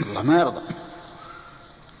 الله ما يرضى،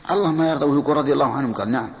 الله ما يرضى ويقول رضي الله عنهم.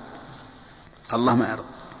 قال نعم، الله ما يرضى.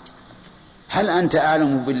 هل أنت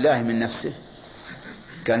أعلم بالله من نفسه؟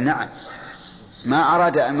 قال نعم. ما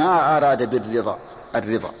أراد بالرضا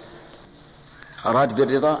الرضا، أراد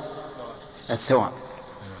بالرضا الثواب.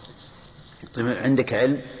 طيب عندك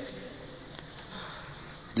علم؟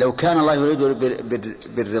 لو كان الله يريد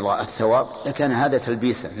بالرضا الثواب لكان هذا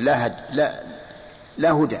تلبيسا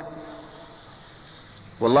لا هدى.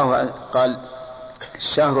 والله قال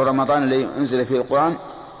شهر رمضان الذي أنزل فيه القرآن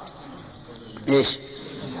إيش؟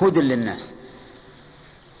 هدى للناس.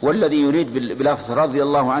 والذي يريد بلفظ رضي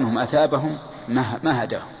الله عنهم أثابهم ما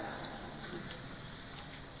هداهم.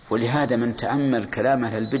 ولهذا من تأمل كلام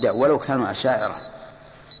أهل البدع ولو كانوا أشاعرة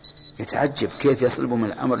يتعجب كيف يصلبهم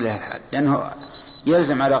الأمر لها الحال، لأنه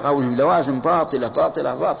يلزم على قولهم لوازم باطلة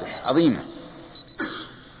باطلة باطلة عظيمة.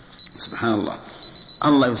 سبحان الله.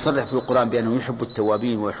 الله يصرح في القرآن بأنه يحب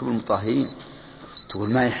التوابين ويحب المطهرين،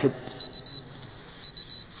 تقول ما يحب.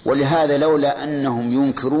 ولهذا لولا أنهم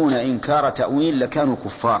ينكرون إنكار تأويل لكانوا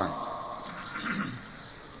كفارا،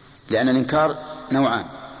 لأن الإنكار نوعان: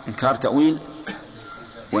 إنكار تأويل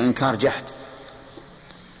وإنكار جحد.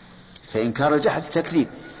 فإنكار الجحد تكذيب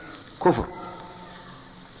كفر،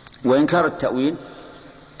 وإنكار التأويل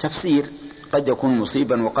تفسير، قد يكون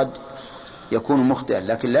مصيبا وقد يكون مخطئا،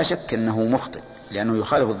 لكن لا شك أنه مخطئ لأنه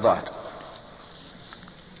يخالف الظاهر.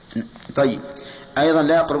 طيب، أيضا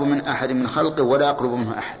لا يقرب من أحد من خلقه ولا يقرب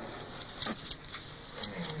منه أحد.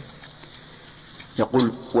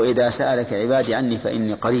 يقول: وإذا سألك عبادي عني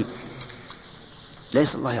فإني قريب.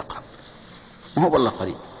 ليس الله يقرب، ما هو الله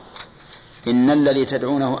قريب. إن الذي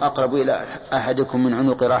تدعونه أقرب إلى أحدكم من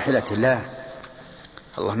عنق راحلته. لا،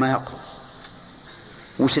 الله ما يقرب.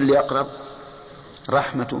 وش اللي يقرب؟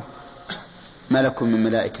 رحمته، ملك من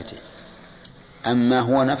ملائكته. أما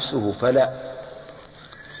هو نفسه فلا.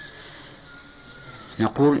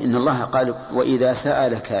 نقول إن الله قال: وإذا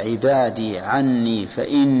سألك عبادي عني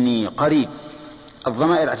فإني قريب.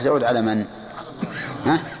 الضمائر تعود على من؟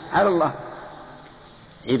 على الله.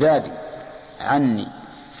 عبادي عني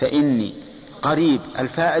فإني قريب،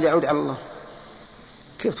 الفاعل يعود على الله.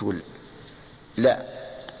 كيف تقول لا؟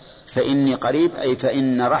 فإني قريب أي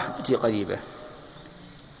فإن رحمتي قريبة.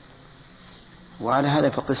 وعلى هذا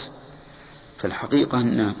فقس. فالحقيقة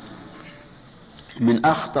أن من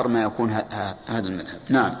أخطر ما يكون هذا المذهب.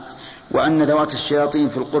 نعم. وأن ذوات الشياطين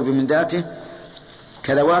في القرب من ذاته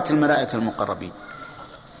كذوات الملائكة المقربين.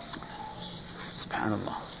 سبحان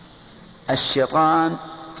الله. الشيطان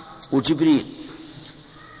وجبريل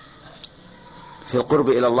في القرب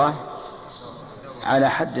إلى الله على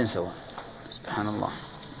حد سواء. سبحان الله.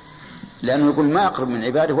 لأنه يقول: ما أقرب من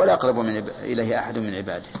عباده ولا أقرب إليه أحد من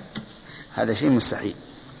عباده. هذا شيء مستحيل.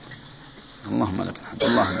 اللهم لك الحمد.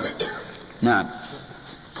 اللهم لك. نعم.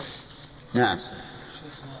 نعم.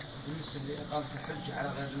 شيخنا، بالنسبة لإقامة الحجة على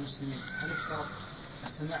غير المسلمين، هل يفترض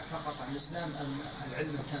السماع فقط عن الإسلام أم العلم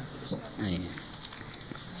التام في الإسلام؟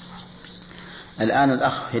 الآن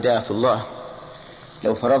الأخ هداية الله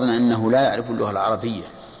لو فرضنا أنه لا يعرف اللغة العربية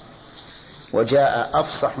وجاء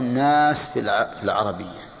أفصح الناس في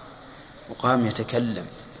العربية وقام يتكلم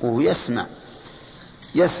وهو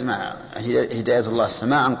يسمع هداية الله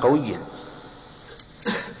سماعا قويا،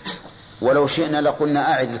 ولو شئنا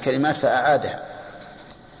لقلنا أعد الكلمات فأعادها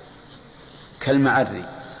كالمعري،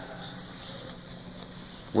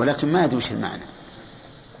 ولكن ما يدري المعنى.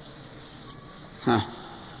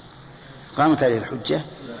 قامت عليه الحجة؟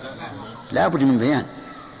 لا بد من بيان.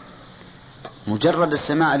 مجرد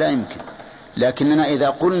السماع لا يمكن. لكننا إذا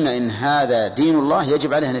قلنا إن هذا دين الله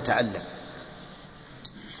يجب عليه أن يتعلم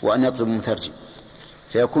وأن يطلب مترجم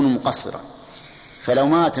فيكون مقصرا. فلو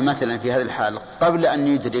مات مثلا في هذا الحال قبل أن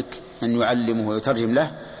يدرك أن يعلمه ويترجم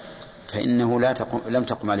له فإنه لم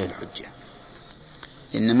تقم عليه الحجة.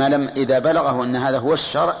 إنما إذا بلغه أن هذا هو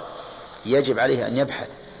الشرع يجب عليه أن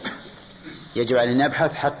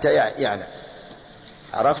يبحث حتى يعلم.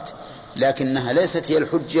 عرفت؟ لكنها ليست هي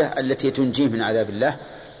الحجة التي تنجيه من عذاب الله،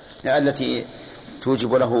 التي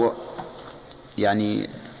توجب له يعني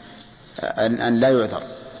أن لا يعذر.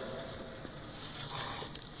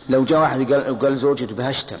 لو جاء واحد قال زوجته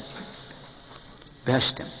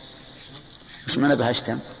بهشتم مش معنى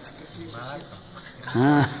بهشتم؟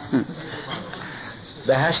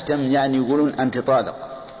 بهشتم يعني يقولون أنت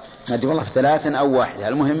طالق، ما أدري والله في 3 أو 1،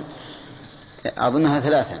 المهم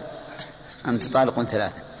أظنها 3، أنت طالق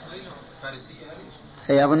 3.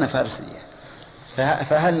 هي أظنها فارسية.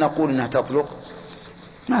 فهل نقول أنها تطلق؟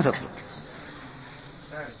 ما تطلق.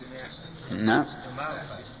 نعم.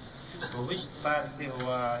 فارسي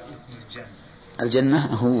هو اسم الجنة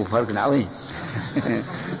هو فرق عظيم.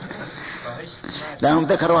 لا، هم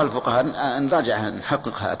ذكروا الفقهاء، نراجعها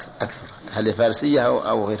نحققها أكثر، هل هي فارسية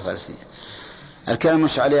أو غير فارسية. الكلام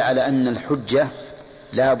مش على أن الحجة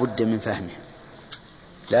لا بد من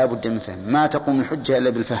فهمها، ما تقوم الحجة إلا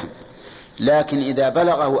بالفهم. لكن إذا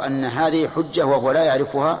بلغه أن هذه حجة وهو لا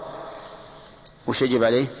يعرفها وش يجب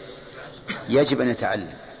عليه؟ يجب أن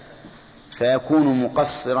يتعلم فيكون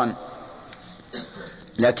مقصرا.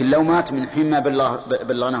 لكن لو مات من حين ما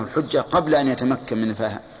بلغناه الحجة قبل أن يتمكن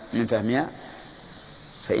من فهمها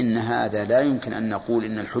فإن هذا لا يمكن أن نقول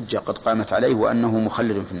إن الحجة قد قامت عليه وأنه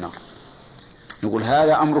مخلد في النار. نقول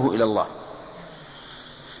هذا أمره إلى الله.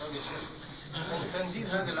 تنزيل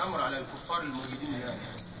هذا الأمر على الكفار الموجودين يعني.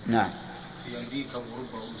 نعم. في أمريكا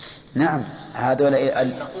وأوروبا وروسيا. نعم، هذول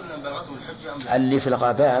اللي في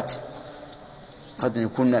الغابات قد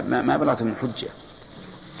يكون ما بلغتهم الحجة.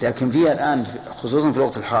 لكن فيها الآن خصوصا في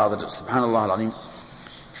الوقت الحاضر سبحان الله العظيم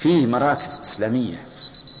فيه مراكز إسلامية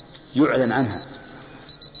يعلن عنها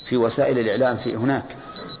في وسائل الإعلام في هناك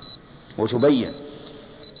وتبين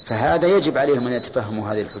فهذا يجب عليهم أن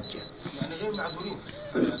يتفهموا هذه الحجة. يعني غير معذورين،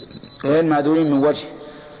 غير معذورين من وجه،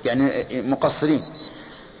 يعني مقصرين،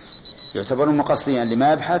 يعتبرون مقصرين، اللي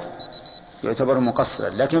ما يبحث يعتبر مقصرا.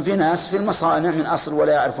 لكن في ناس في المصانع من أصل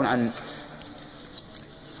ولا يعرفون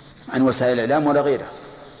عن وسائل الإعلام ولا غيره،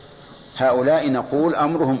 هؤلاء نقول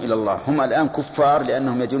أمرهم إلى الله. هم الآن كفار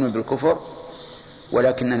لأنهم يدينون بالكفر،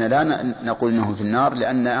 ولكننا لا نقول إنهم في النار،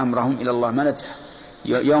 لأن أمرهم إلى الله. ما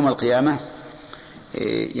يوم القيامة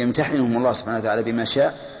يمتحنهم الله سبحانه وتعالى بما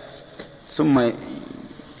شاء، ثم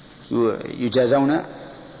يجازون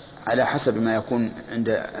على حسب ما يكون عند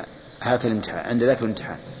ذاك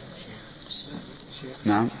الامتحان.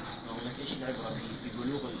 نعم.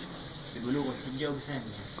 ببلوغ الحجة وبفهمها.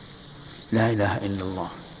 لا إله إلا الله.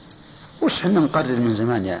 وش حنا نقرر من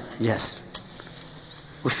زمان يا ياسر؟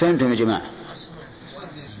 وش فهمتم يا جماعة؟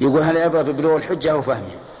 يقول هل عبرة ببلوغ الحجة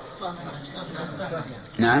وفهمها؟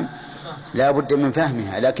 نعم، لا بد من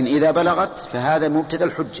فهمها، لكن إذا بلغت فهذا مبتدأ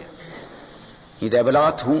الحجة. إذا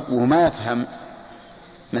بلغته وهو ما يفهم،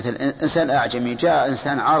 مثل إنسان أعجمي جاء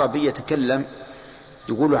إنسان عربي يتكلم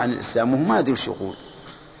يقول عن الإسلام وهو ما يدري وش يقول،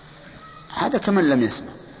 هذا كمن لم يسمع.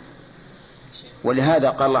 ولهذا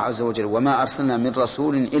قال الله عز وجل: وما أرسلنا من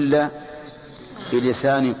رسول إلا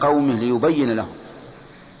بلسان قومه ليبين لهم.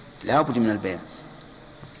 لا بد من البيان.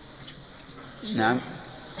 نعم.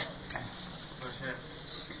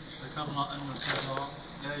 ذكرنا أن الكافر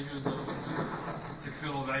لا يجوز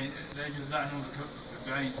تكفيره بعين، لا يجوز لعنه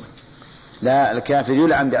بعين. لا، الكافر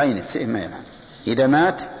يلعن بعين، السيف ما يلعن. إذا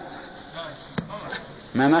مات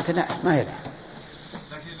ما مات لا ما يلعن.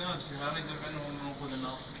 لكن إذا مات ما ليس بأنه من وقود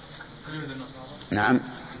النار كاليهود النصارى. نعم،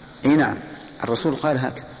 إيه نعم، الرسول قال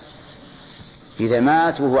هكذا: إذا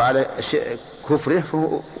مات وهو على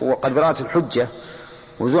كفره وقد برأت الحجة،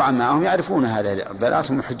 وزعم معهم يعرفون هذا،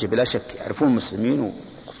 برأتهم الحجة بلا شك، يعرفون المسلمين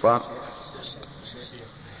وكفار.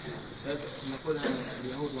 نقول أن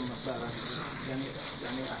اليهود والنصارى يعني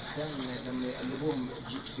أحيانا لما يقلبوهم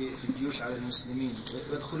في الجيوش على المسلمين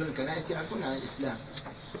ويدخلون الكنائس يعرفون عن الإسلام،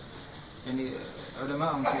 يعني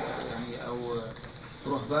علماءهم يعني أو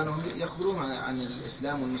رهبانهم يخبرون عن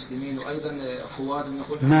الإسلام والمسلمين، وأيضا قوادهم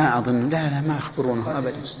يقول ما أظن، لا ما يخبرونهم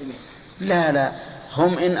أبدا. لا،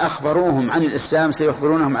 هم إن أخبروهم عن الإسلام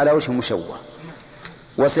سيخبرونهم على وجه مشوه،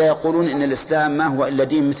 وسيقولون إن الإسلام ما هو إلا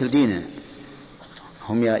دين مثل ديننا.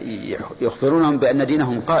 هم يخبرونهم بأن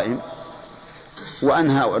دينهم قائم، وأن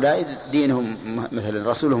هؤلاء دينهم مثل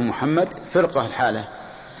رسولهم محمد فرقة الحالة.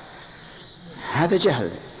 هذا جهل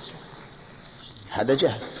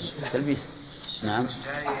تلبيس. نعم.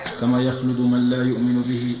 كما يخلد من لا يؤمن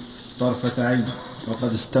به طرفة عين،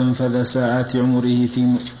 وقد استنفذ ساعات عمره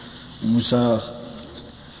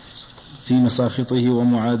في مساخطه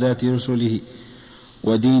ومعاداة رسله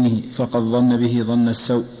ودينه، فقد ظن به ظن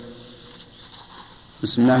السوء.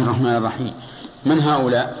 بسم الله الرحمن الرحيم. من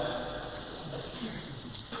هؤلاء؟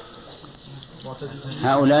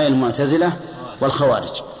 هؤلاء المعتزلة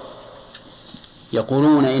والخوارج،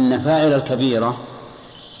 يقولون إن فاعل الكبيرة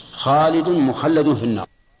خالد مخلد في النار.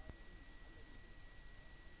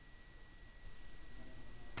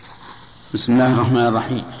 بسم الله الرحمن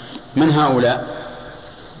الرحيم. من هؤلاء؟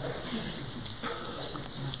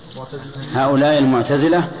 هؤلاء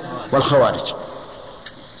المعتزلة والخوارج،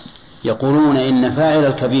 يقولون إن فاعل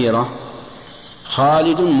الكبيرة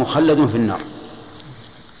خالد مخلد في النار.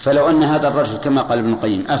 فلو أن هذا الرجل كما قال ابن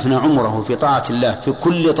القيم أفنى عمره في طاعة الله في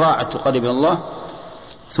كل طاعة تقرب إلى الله،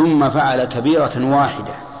 ثم فعل كبيرة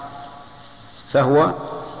واحدة، فهو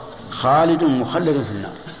خالد مخلد في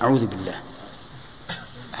النار. أعوذ بالله،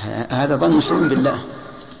 هذا ظن سوء بالله،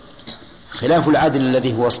 خلاف العدل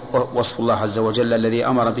الذي هو وصف الله عز وجل الذي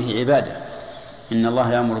أمر به عباده. إن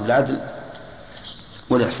الله يأمر بالعدل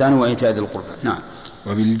والإحسان وإيتاء ذي القربى. نعم.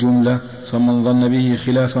 وبالجملة فمن ظن به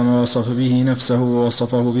خلاف ما وصف به نفسه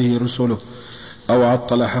ووصفه به رسله، أو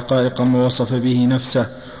عطل حقائق ما وصف به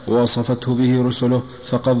نفسه ووصفته به رسله،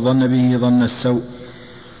 فقد ظن به ظن السوء.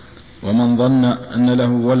 ومن ظن أن له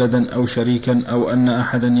ولدا أو شريكا أو أن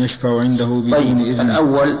أحدا يشفع عنده بدون إذن.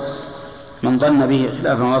 الأول من ظن به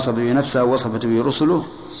خلاف ما وصف به نفسه ووصفته به رسله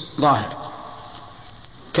ظاهر،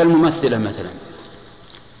 كالممثلة مثلا،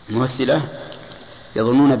 ممثلة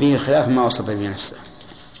يظنون به خلاف ما وصف به نفسه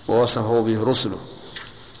ووصفه به رسله.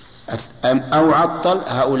 أو عطل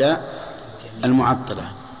هؤلاء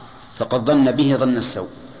المعطلة، فقد ظن به ظن السوء.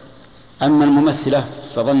 أما الممثلة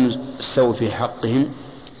فظن السوء في حقهم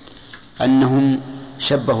أنهم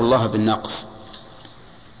شبهوا الله بالناقص،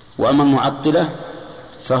 وأما المعطلة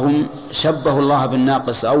فهم شبهوا الله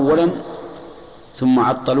بالناقص أولا ثم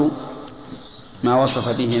عطلوا ما وصف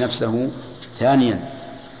به نفسه ثانيا،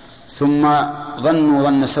 ثم ظنوا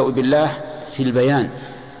ظن السوء بالله في البيان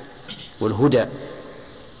والهدى،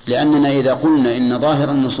 لأننا إذا قلنا إن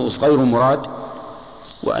ظاهر النصوص غير مراد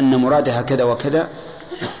وأن مرادها كذا وكذا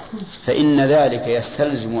فإن ذلك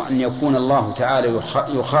يستلزم أن يكون الله تعالى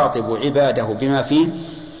يخاطب عباده بما فيه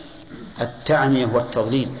التعمية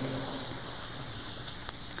والتضليل،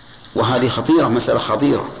 وهذه خطيرة، مسألة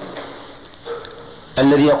خطيرة.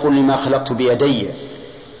 الذي يقول لما خلقت بيدي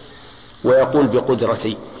ويقول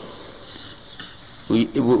بقدرتي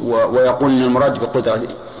ويقول إن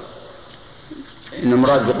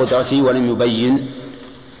المراد بقدرتي ولم يبين،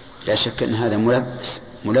 لا شك أن هذا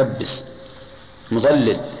ملبس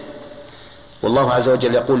مضلل. والله عز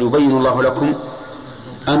وجل يقول يبين الله لكم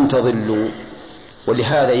أن تضلوا.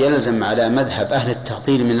 ولهذا يلزم على مذهب أهل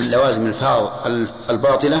التعطيل من اللوازم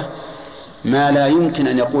الباطلة ما لا يمكن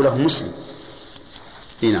أن يقوله مسلم.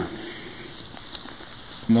 هنا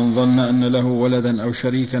من ظن أن له ولدا أو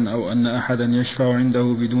شريكا أو أن أحدا يشفع عنده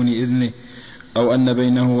بدون إذنه أو أن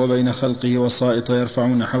بينه وبين خلقه وسائط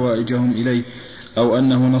يرفعون حوائجهم إليه أو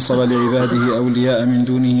أنه نصب لعباده أولياء من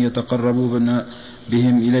دونه يتقربون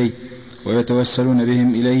بهم إليه ويتوسلون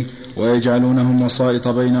بهم إليه ويجعلونهم وسائط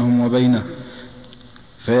بينهم وبينه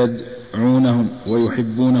فيدعونهم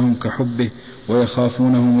ويحبونهم كحبه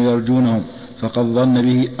ويخافونهم ويرجونهم فقد ظن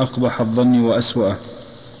به أقبح الظن وأسوأه.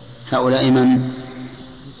 هؤلاء من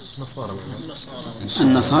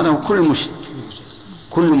النصارى وكل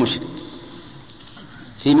مشرك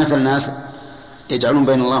في مثل الناس يجعلون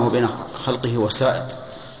بين الله وبين خلقه وسائط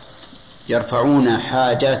يرفعون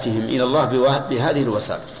حاجاتهم إلى الله بهذه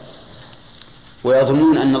الوسائط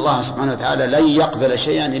ويظنون أن الله سبحانه وتعالى لن يقبل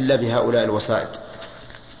شيئا إلا بهؤلاء الوسائط،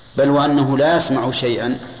 بل وأنه لا يسمع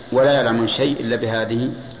شيئا ولا يعلم شيء إلا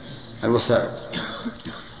بهذه الوسائط.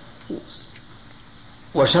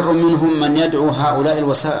 وشر منهم من يدعو هؤلاء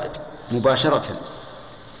الوسائط مباشرة،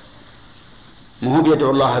 ما هو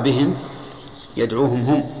يدعو الله بهم، يدعوهم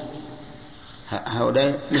هم.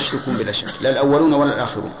 هؤلاء يشركون بلا شك، لا الأولون ولا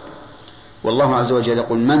الآخرون. والله عز وجل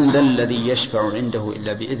يقول من ذا الذي يشفع عنده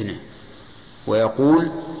إلا بإذنه،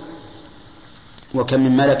 ويقول وكم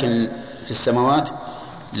من ملك في السماوات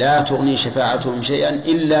لا تغني شفاعتهم شيئا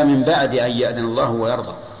إلا من بعد أن يأذن الله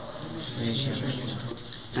ويرضى،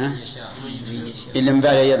 إلا من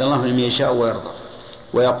بعد أن يأذن الله لمن يشاء ويرضى.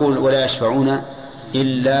 ويقول ولا يشفعون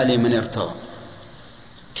إلا لمن ارتضى.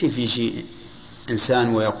 كيف يجي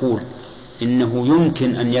إنسان ويقول إنه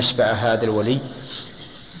يمكن أن يشفع هذا الولي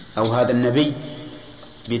أو هذا النبي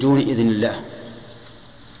بدون إذن الله؟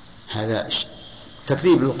 هذا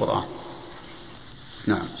تكذيب للقرآن.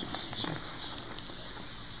 نعم.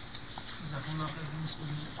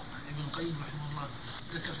 ابن القيم رحمه الله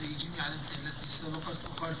ذكر في جميع الأمثلة التي سبقت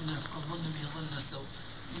وقال فيها فقد ظن به ظن السوء،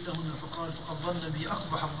 إلا هنا فقال فقد ظن به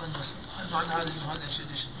أقبح الظن السوء. هل معنى هذا الشيء؟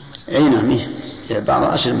 أي نعم، بعض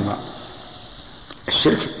أشهر من بعض.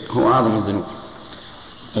 الشرك هو أعظم الذنوب.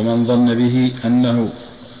 ومن ظن به أنه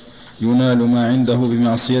ينال ما عنده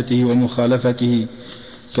بمعصيته ومخالفته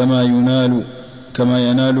كما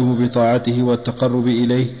يناله بطاعته والتقرب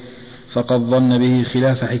إليه فقد ظن به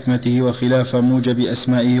خلاف حكمته وخلاف موجب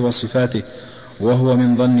أسمائه وصفاته، وهو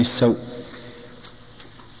من ظن السوء.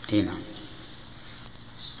 نعم.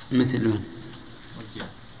 مثل من؟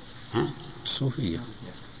 الصوفية.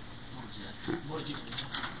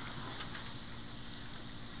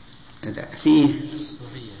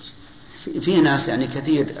 فيه ناس يعني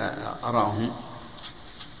كثير أراهم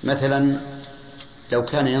مثلا لو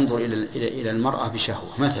كان ينظر إلى المرأة بشهوة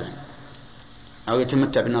مثلا أو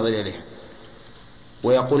يتمتع بالنظر إليها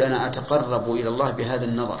ويقول أنا أتقرب إلى الله بهذا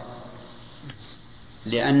النظر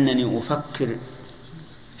لأنني أفكر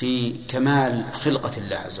في كمال خلقة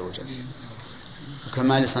الله عز وجل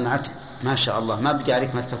وكمال صنعته. ما شاء الله، ما بقى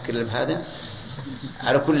عليك ما تفكر إلا بهذا.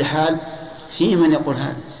 على كل حال فيه من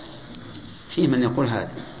يقول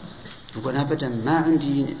هذا يقول أبدا ما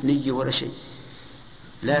عندي نية ولا شيء،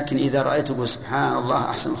 لكن إذا رأيت أقول سبحان الله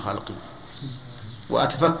أحسن الخالقين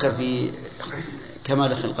وأتفكر في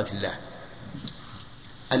كمال خلقة الله.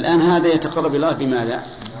 الآن هذا يتقرب الله بماذا؟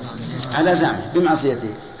 على زعمه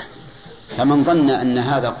بمعصيته. فمن ظن أن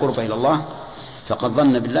هذا قرب إلى الله فقد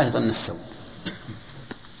ظن بالله ظن السوء.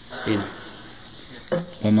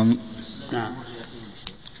 ومن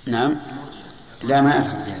نعم لا ما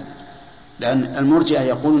أدخل بهذا، لأن المرجئة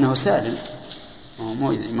يقول أنه سالم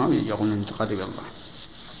ما يقول أنه متقرب إلى الله.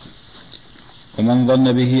 ومن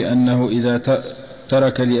ظن به أنه إذا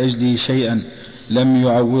ترك لأجله شيئا لم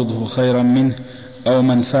يعوضه خيرا منه أو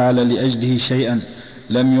من فعل لأجله شيئا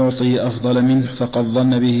لم يعطه أفضل منه فقد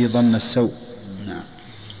ظن به ظن السوء. نعم.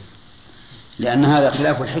 لأن هذا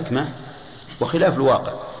خلاف الحكمة وخلاف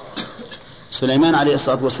الواقع. سليمان عليه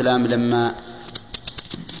الصلاة والسلام لما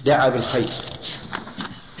دعا بالخير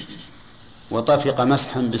وطفق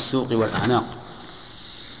مسحا بالسوق والأعناق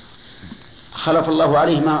أخلف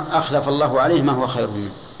الله عليه ما هو خير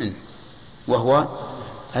منه وهو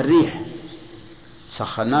الريح.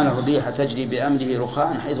 سخرنا له الريح تجري بأمره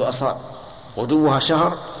رخاء حيث أصاب غدوها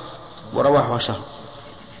شهر ورواحها شهر.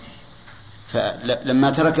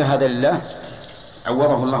 فلما ترك هذا لله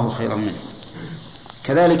عوضه الله خيرا منه.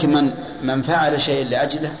 كذلك من فعل شيء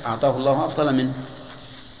لأجله أعطاه الله أفضل منه.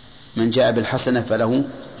 من جاء بالحسنة فله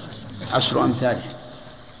 10 أمثالها.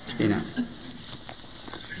 نعم.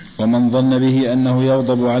 ومن ظن به أنه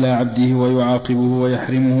يغضب على عبده ويعاقبه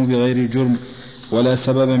ويحرمه بغير جرم ولا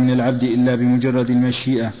سبب من العبد إلا بمجرد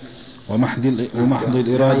المشيئة ومحض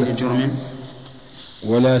الإرادة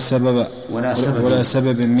ولا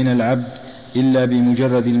سبب من العبد إلا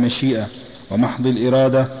بمجرد المشيئة ومحض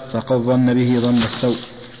الإرادة فقد ظن به ظن السوء.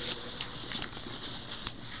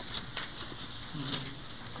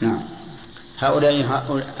 نعم.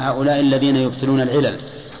 هؤلاء الذين يبطلون العلل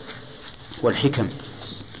والحكم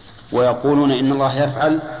ويقولون إن الله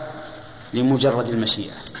يفعل لمجرد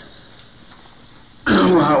المشيئة.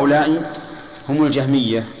 وهؤلاء هم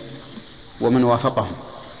الجهمية ومن وافقهم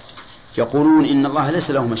يقولون إن الله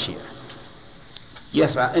ليس له مشيئة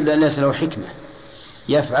يفعل إلا ليس له حكمة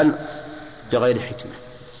يفعل بغير حكمة.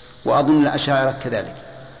 وأظن الأشاعرة كذلك.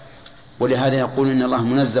 ولهذا يقول إن الله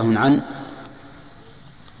منزه عن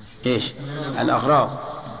الأغراض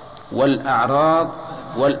والأعراض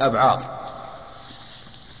والأبعاض.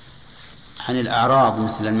 عن الأعراض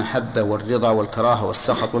مثل المحبة والرضا والكراهة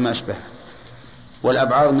والسخط وما أشبه.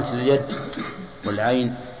 والأبعاض مثل اليد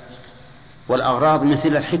والعين. والأغراض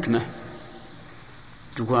مثل الحكمة.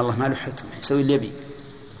 تقول الله ما له حكمة يسوي اللي يبي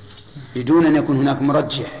بدون أن يكون هناك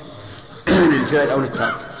مرجح للفعل أو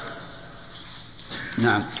للترك.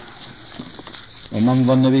 نعم. ومن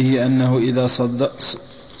ظن به أنه إذا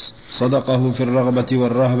صدقه في الرغبة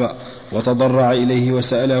والرهبة وتضرع إليه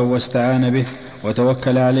وسأله واستعان به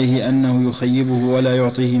وتوكل عليه أنه يخيبه ولا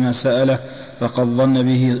يعطيه ما سأله فقد ظن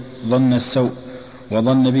به ظن السوء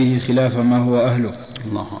وظن به خلاف ما هو أهله.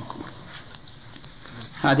 الله أكبر.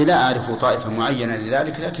 هذه لا أعرف طائفة معينة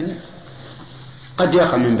لذلك لكن قد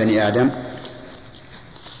يقع من بني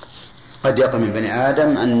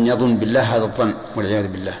آدم أن يظن بالله هذا الظن والعياذ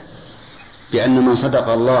بالله بأن من صدق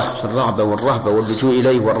الله في الرغبة والرهبة واللجوء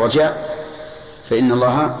إليه والرجاء فإن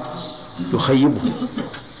الله يخيبه.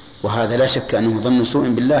 وهذا لا شك أنه ظن سوء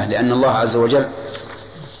بالله لأن الله عز وجل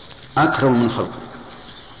أكرم من خلقه.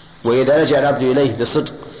 وإذا لجأ العبد إليه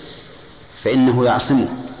بصدق فإنه يعصمه.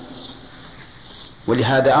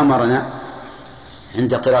 ولهذا أمرنا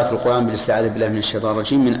عند قراءة القرآن بالاستعاذة بالله من الشيطان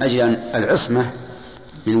الرجيم من أجل العصمة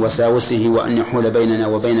من وساوسه وأن يحول بيننا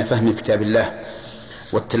وبين فهم كتاب الله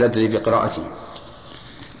والتلذذ بقراءته.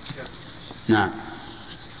 نعم.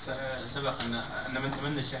 سبق أن من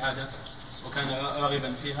تمنى الشهادة وكان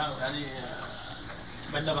راغبا فيها يعني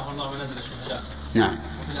بلغه الله منازل الشهداء. نعم.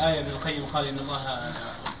 وفي الآية ابن القيم قال إن الله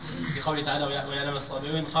في قوله تعالى ويعلم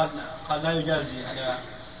الصابرين قال لا يجازي على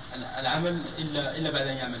العمل إلا بعد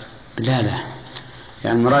أن يعمله. لا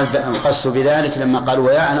يعني المراد القصد بذلك لما قال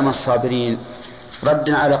ويعلم الصابرين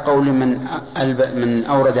ردا على قول من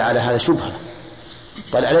أورد على هذا شبهة.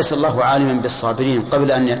 قال أليس الله عالما بالصابرين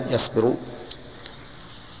قبل أن يصبروا؟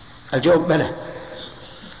 الجواب بلى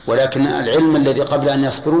ولكن العلم الذي قبل أن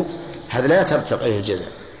يصبروا هذا لا يترتب عليه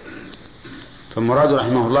الجزاء. فالمراد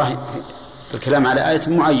رحمه الله الكلام على آية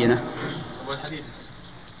معينة.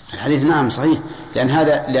 الحديث نعم صحيح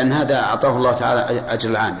لأن هذا أعطاه الله تعالى أجر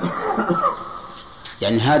العامل.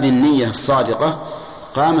 يعني هذه النية الصادقة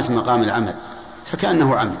قامت مقام العمل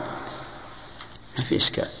فكأنه عمل ما في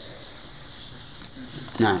إشكال.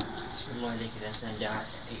 نعم. صلى الله عليك.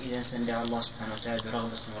 إذا إنسان دعا الله سبحانه وتعالى برغبة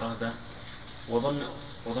ورهبة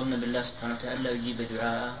وظن بالله سبحانه وتعالى لا يجيب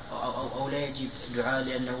دعاء أو لا يجيب دعاء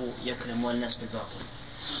لأنه يأكل أموال الناس بالباطل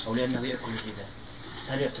أو لأنه يأكل الربا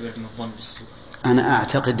هل يعتبر من الظن بالسوء؟ أنا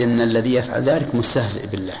أعتقد أن الذي يفعل ذلك مستهزئ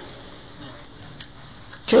بالله.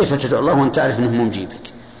 كيف تدعو الله وأنت تعرف أنه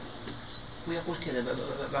مجيبك؟ ويقول كذا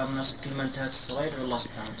بعض الناس كل ما انتهت الصلاة يدعو الله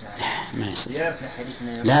سبحانه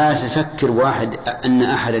وتعالى. لا تفكر واحد أن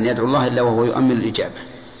أحدا يدعو الله إلا وهو يؤمن الإجابة.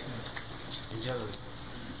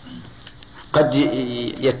 قد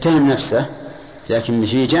يتهم نفسه لكن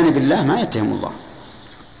في جانب الله ما يتهم الله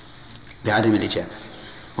بعدم الإجابة.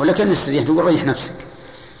 ولكن نستطيع تقول ريح نفسك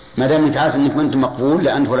ما دام أنت عارف أنك أنت مقبول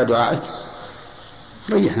لا أنت ولا دعائك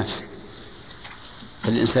ريح نفسك.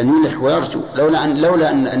 الإنسان يلح ويرجو لولا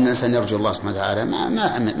أن الإنسان يرجو الله سبحانه وتعالى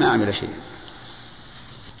ما عمل شيئا.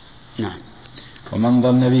 نعم. ومن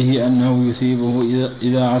ظن به أنه يثيبه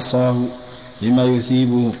إذا عصاه بما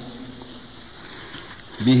يثيبه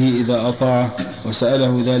به إذا أطاعه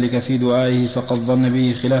وسأله ذلك في دعائه فقد ظن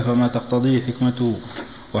به خلاف ما تقتضيه حكمته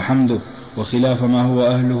وحمده وخلاف ما هو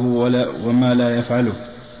أهله وما لا يفعله.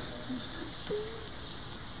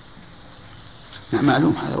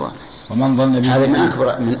 معلوم هذا واضح. ومن ظن به هذا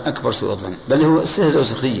من أكبر سوء الظن، بل هو استهزاء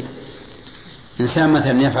وسخرية. إنسان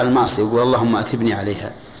مثلا يفعل المعصية يقول اللهم أثبني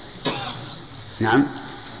عليها، نعم،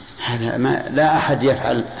 هذا لا أحد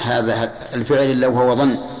يفعل هذا الفعل إلا وهو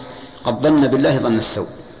ظن، قد ظن بالله ظن السوء.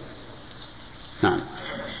 نعم.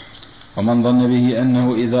 ومن ظن به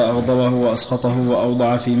أنه إذا أغضبه وأسخطه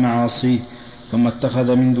وأوضع في معاصيه ثم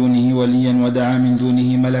اتخذ من دونه وليا ودعا من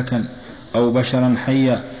دونه ملكا أو بشرا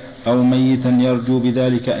حيا أو ميتا يرجو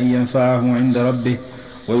بذلك أن ينفعه عند ربه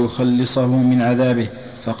ويخلصه من عذابه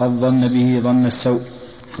فقد ظن به ظن السوء،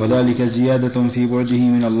 وذلك زيادة في بعده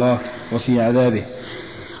من الله وفي عذابه.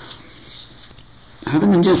 هذا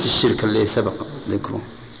من جنس الشرك الذي سبق ذكره.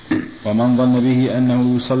 ومن ظن به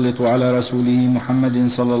أنه يسلط على رسوله محمد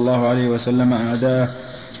صلى الله عليه وسلم أعداءه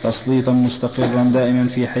تسليطا مستقرا دائما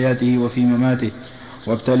في حياته وفي مماته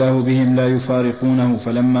وابتلاه بهم لا يفارقونه،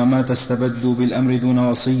 فلما مات استبدوا بالأمر دون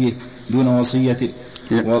وصية عندنا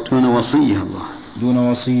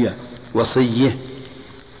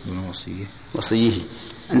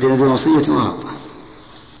دون وصية غلط.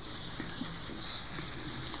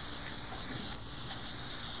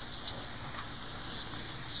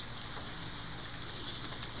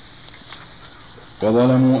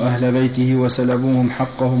 وظلموا أهل بيته وسلبوهم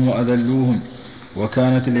حقهم وأذلوهم،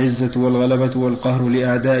 وكانت العزة والغلبة والقهر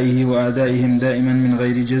لأعدائه وأعدائهم دائما من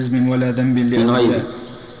غير جزم ولا ذنب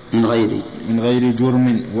من غير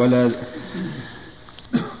جرم ولا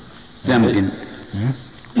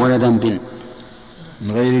ذنب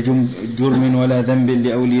من غير جرم ولا ذنب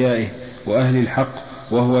لأوليائه وأهل الحق،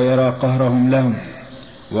 وهو يرى قهرهم لهم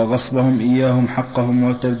وغصبهم إياهم حقهم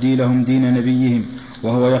وتبديلهم دين نبيهم،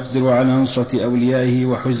 وهو يقدر على نصرة أوليائه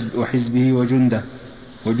وحزبه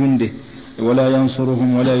وجنده ولا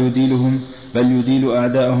ينصرهم ولا يديلهم، بل يديل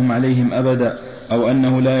أعداءهم عليهم أبدا، أو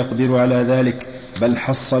أنه لا يقدر على ذلك، بل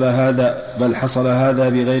حصل هذا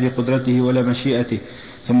بغير قدرته ولا مشيئته،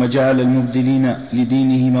 ثم جعل المبدلين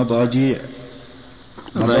لدينه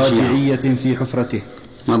مضاجعية في حفرته.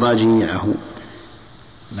 مضاجعه.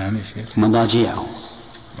 نعم يا شيخ. مضاجعه.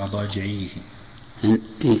 مضاجعيه.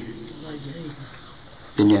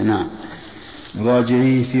 نعم.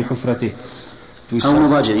 مضاجعيه في حفرته. أو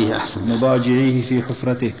مضاجعيه أحسن. مضاجعيه في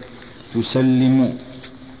حفرته تسلم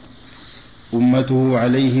أمته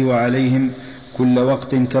عليه وعليهم كل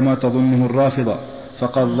وقت كما تظنه الرافضة،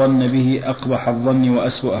 فقد ظن به أقبح الظن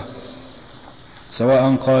وأسوأه،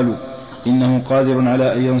 سواء قالوا إنه قادر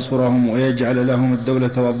على أن ينصرهم ويجعل لهم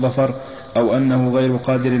الدولة والظفر، أو أنه غير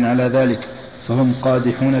قادر على ذلك، فهم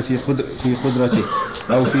قادحون في قدرته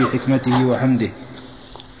أو في حكمته وحمده،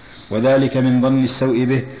 وذلك من ظن السوء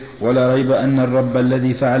به. ولا ريب أن الرب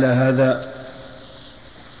الذي فعل هذا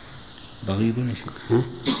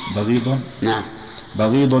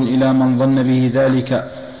بغيض إلى من ظن به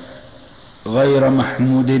ذلك غير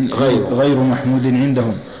محمود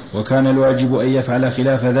عندهم، وكان الواجب أن يفعل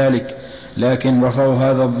خلاف ذلك، لكن رفعوا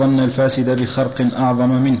هذا الظن الفاسد بخرق أعظم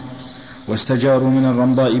منه، واستجاروا من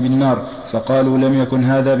الرمضاء بالنار، فقالوا لم يكن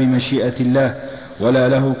هذا بمشيئة الله ولا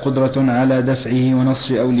له قدرة على دفعه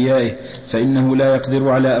ونصر أوليائه، فإنه لا يقدر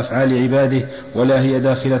على أفعال عباده ولا هي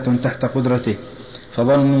داخلة تحت قدرته،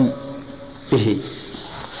 فظنوا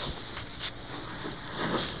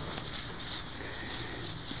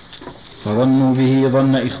به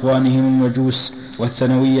ظن إخوانهم المجوس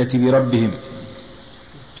والثانوية بربهم،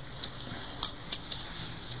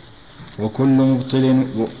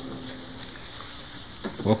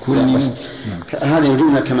 هذه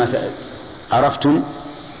الجملة كما عرفتم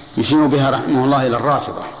يشير بها رحمه الله إلى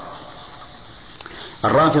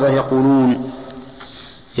الرافضة يقولون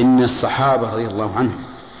إن الصحابة رضي الله عنهم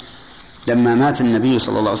لما مات النبي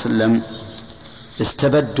صلى الله عليه وسلم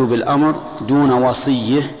استبدوا بالأمر دون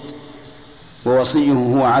وصيه، ووصيه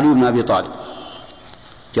هو علي بن أبي طالب.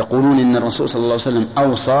 يقولون إن الرسول صلى الله عليه وسلم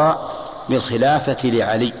أوصى بالخلافة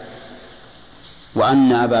لعلي،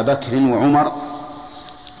 وأن أبا بكر وعمر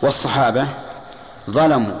والصحابة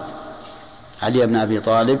ظلموا علي بن أبي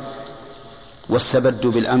طالب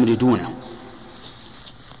واستبدوا بالأمر دونه،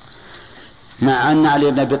 مع أن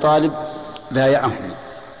علي بن أبي طالب بايعهم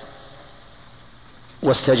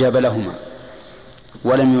واستجاب لهما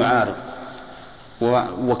ولم يعارض،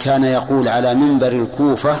 وكان يقول على منبر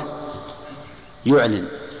الكوفة يعلن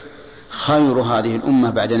خير هذه الأمة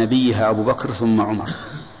بعد نبيها أبو بكر ثم عمر.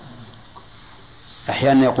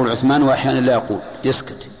 أحيانا يقول عثمان وأحيانا لا يقول،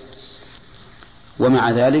 يسكت،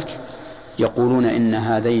 ومع ذلك يقولون إن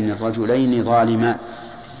هذين الرجلين ظالمان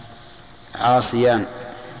عاصيان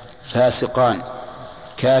فاسقان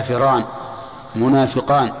كافران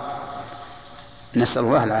منافقان، نسأل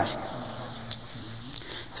الله العافية.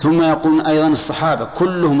 ثم يقولون أيضا الصحابة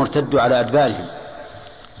كلهم ارتدوا على أدبارهم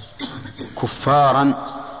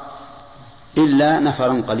كفارا إلا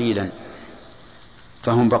نفرا قليلا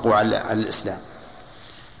فهم بقوا على الإسلام.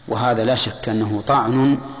 وهذا لا شك أنه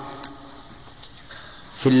طعن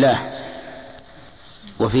في الله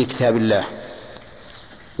وفي كتاب الله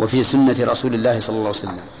وفي سنة رسول الله صلى الله عليه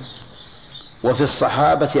وسلم وفي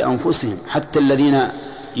الصحابة أنفسهم، حتى الذين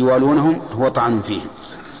يوالونهم هو طعن فيهم.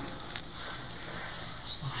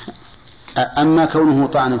 أما كونه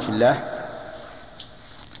طعنا في الله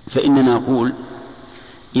فإننا نقول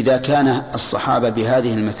إذا كان الصحابة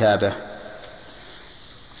بهذه المثابة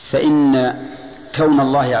فإن كون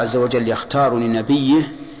الله عز وجل يختار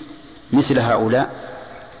لنبيه مثل هؤلاء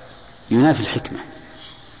ينافي الحكمة،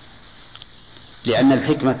 لأن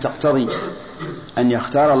الحكمة تقتضي أن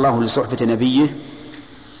يختار الله لصحبة نبيه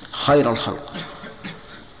خير الخلق.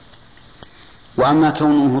 وأما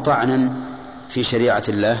كونه طعنا في شريعة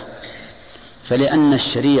الله فلأن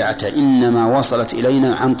الشريعة إنما وصلت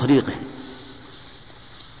إلينا عن طريقه.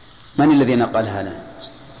 من الذي نقلها لنا؟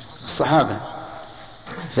 الصحابة.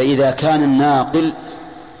 فإذا كان الناقل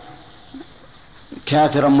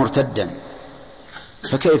كافرا مرتدا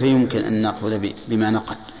فكيف يمكن أن نأخذ بما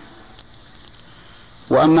نقل؟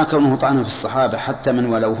 وأما كونه طعنا في الصحابة حتى من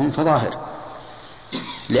ولوهم فظاهر،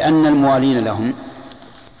 لأن الموالين لهم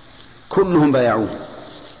كلهم بايعوه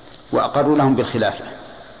وأقروا لهم بالخلافة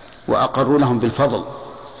وأقروا لهم بالفضل،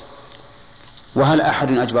 وهل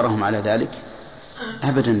أحد أجبرهم على ذلك؟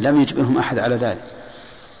 أبدا، لم يجبرهم أحد على ذلك.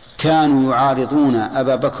 كانوا يعارضون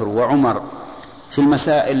أبا بكر وعمر في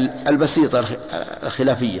المسائل البسيطة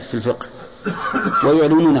الخلافية في الفقه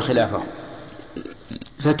ويعلنون خلافهم،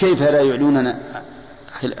 فكيف لا يعلنون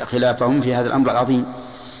خلافهم في هذا الأمر العظيم؟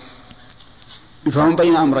 فهم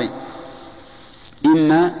بين أمرين: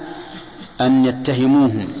 إما أن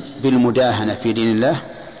يتهموهم بالمداهنة في دين الله،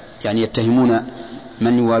 يعني يتهمون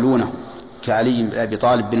من يوالونه كعلي بن أبي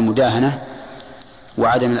طالب بالمداهنة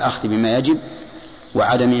وعدم الأخذ بما يجب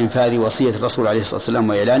وعدم إنفاذ وصية الرسول عليه الصلاة والسلام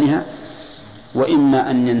وإعلانها،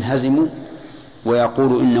 وإما أن ينهزموا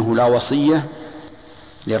ويقولوا إنه لا وصية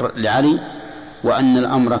لعلي وأن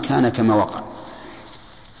الأمر كان كما وقع،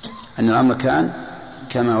 أن الأمر كان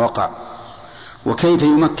كما وقع. وكيف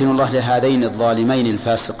يمكن الله لهذين الظالمين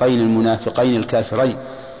الفاسقين المنافقين الكافرين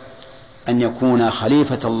أن يكون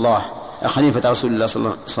خليفة رسول الله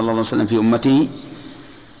صلى الله عليه وسلم في أمته،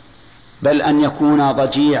 بل أن يكون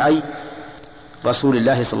ضجيعي رسول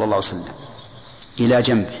الله صلى الله عليه وسلم إلى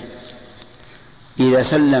جنبه؟ إذا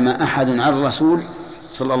سلم أحد عن الرسول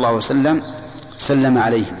صلى الله عليه وسلم سلم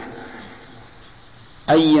عليهم،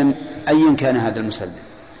 أيا كان هذا المسلم.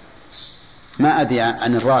 ما أدري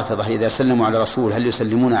عن الرافضة إذا سلموا على رسول هل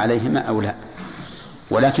يسلمون عليهما أو لا،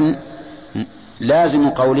 ولكن لازم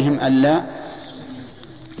قولهم ألا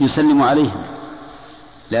يسلموا عليهما،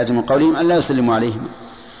 لازم قولهم ألا يسلموا عليهما.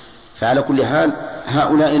 فعلى كل حال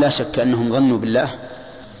هؤلاء لا شك أنهم ظنوا بالله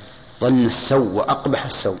ظن السوء وأقبح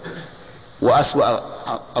السوء وأسوأ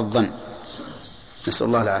الظن، نسأل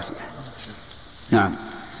الله العافية. نعم.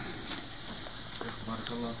 بارك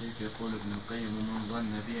الله فيك. يقول ابن القيم: ومن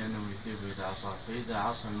ظن بي أنه يثيب إذا عصى، فإذا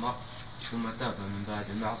عصى المرء ثم تاب من بعد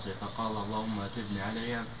المعصية فقال اللهم أتبني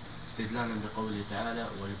عليها استدلالا بقوله تعالى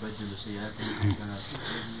ويبدل سيئاته حسنات.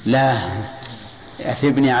 لا،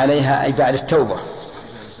 أتبني عليها أي بعد التوبة.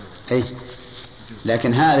 أي،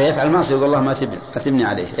 لكن هذا يفعل معصية يقول اللهم أتبني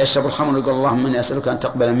عليه، يشرب الخمر يقول اللهم إني أسألك أن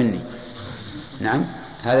تقبل مني. نعم،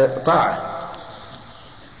 هذا طاعة.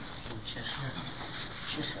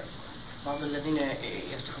 شيخ، بعض الذين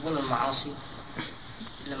يرتكبون المعاصي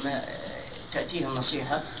لما تأتيهم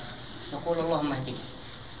نصيحة يقول اللهم اهدني،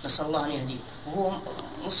 نسأل الله أن يهديه، وهو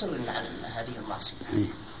مصر على هذه المعصية،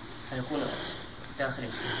 هل يكون داخل؟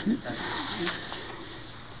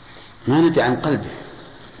 ما ندري عن قلبه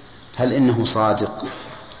هل إنه صادق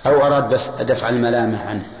أو أراد بس دفع الملامة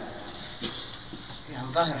عنه. يعني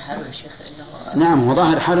ظاهر حاله يا شيخ إنه نعم، هو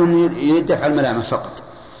ظاهر حاله يدفع الملامة فقط،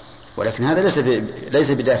 ولكن هذا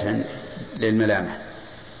ليس بدافع للملامة،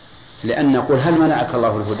 لأن نقول هل منعك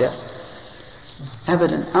الله الهدى؟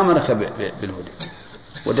 أبدا، أمرك بالهدى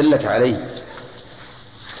ودلك عليه.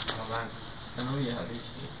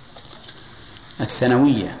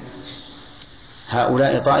 الثانوية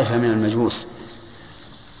هؤلاء طائفة من المجوس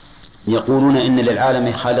يقولون إن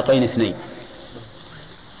للعالم خالقين اثنين: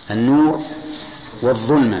 النور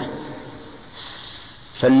والظلمة،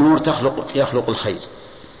 فالنور يخلق الخير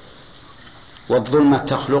والظلمة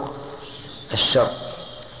تخلق الشر.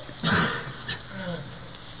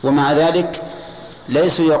 ومع ذلك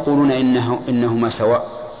ليسوا يقولون إنهما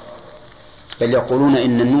سواء، بل يقولون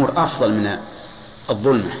إن النور أفضل من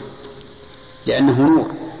الظلمة، لأنه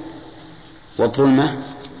نور والظلمة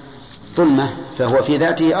ظلمة، فهو في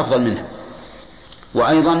ذاته أفضل منها.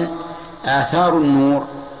 وأيضا آثار النور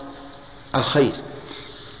الخير،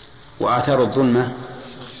 وآثار الظلمة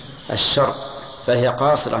الشر، فهي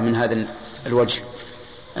قاصرة من هذا الوجه.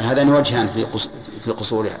 هذان وجهان في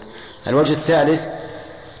قصورها. الوجه الثالث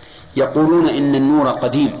يقولون إن النور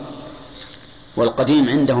قديم، والقديم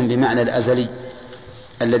عندهم بمعنى الأزلي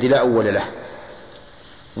الذي لا أول له.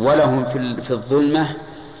 ولهم في الظلمة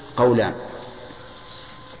قولان: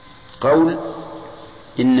 قول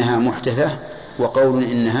إنها محدثة، وقول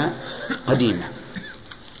إنها قديمة.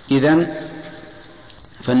 إذن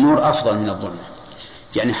فالنور أفضل من الظلمة.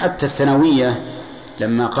 يعني حتى الثانوية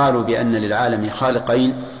لما قالوا بأن للعالم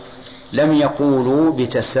خالقين لم يقولوا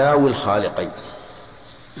بتساوي الخالقين،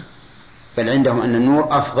 بل عندهم أن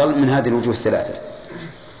النور أفضل من هذه الوجوه الثلاثة.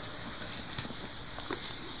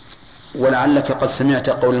 ولعلك قد سمعت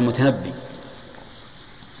قول المتنبي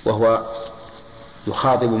وهو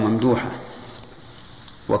يخاطب ممدوحة: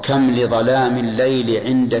 وكم لظلام الليل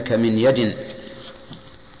عندك من يد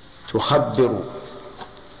تخبر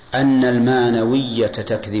أن المانوية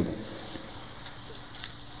تكذب.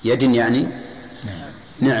 يد يعني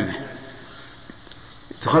نعمة،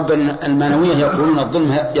 تخبر المانوية. يقولون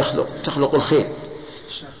الظلم تخلق الخير،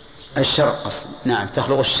 الشر نعم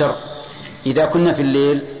تخلق الشر. إذا كنا في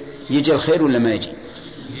الليل يجي الخير ولا ما يجي؟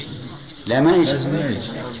 لا ما يجي.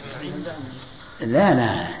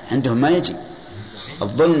 لا عندهم ما يجي.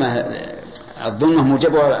 الظلمة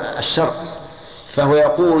موجبها الشر، فهو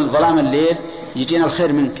يقول ظلام الليل يجينا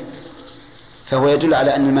الخير منك، فهو يدل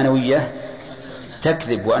على أن المانوية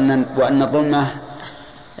تكذب، وأن الظلمة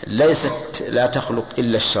ليست لا تخلق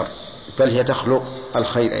إلا الشر، بل هي تخلق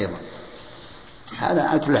الخير أيضا. هذا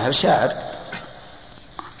على كل حال شاعر،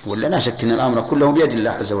 ولا لا شك أن الأمر كله بيد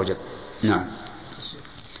الله عز وجل. نعم.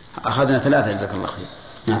 أخذنا 3 جزاك الله خير.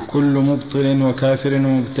 نعم. كل مبطل وكافر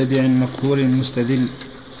ومبتدع مقهور مستدل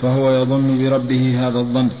فهو يظن بربه هذا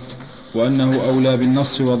الظن، وأنه أولى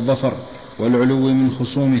بالنصر والظفر والعلو من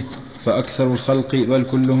خصومه، فأكثر الخلق بل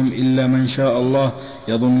كلهم إلا من شاء الله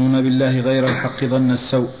يظنون بالله غير الحق ظن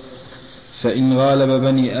السوء. فإن غالب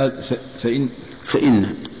بني آدم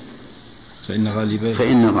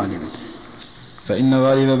فإن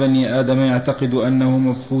غالب بني آدم يعتقد أنه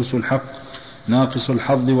مبخوس الحق ناقص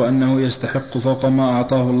الحظ، وأنه يستحق فوق ما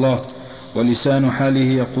أعطاه الله، ولسان حاله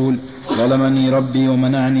يقول ظلمني ربي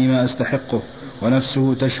ومنعني ما أستحقه،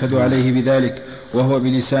 ونفسه تشهد عليه بذلك، وهو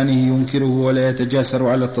بلسانه ينكره ولا يتجاسر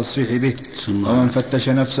على التصريح به. ومن فتش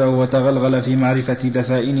نفسه وتغلغل في معرفة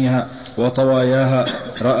دفائنها وطواياها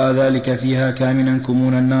رأى ذلك فيها كامنا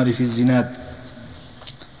كمون النار في الزناد.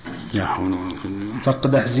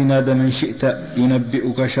 فاقدح زناد من شئت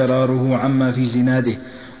ينبئك شراره عما في زناده،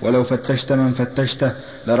 ولو فتشت من فتشته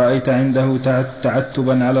لرأيت عنده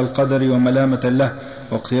تعتبا على القدر وملامة له،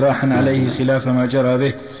 واقتراحا عليه خلاف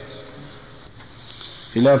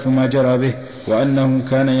ما جرى به، وأنه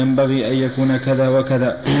كان ينبغي أن يكون كذا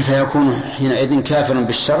وكذا، فيكون حينئذ كافرا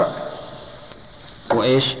بالشرع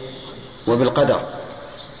وبالقدر.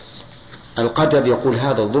 القدر يقول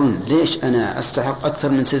هذا الظلم، ليش أنا أستحق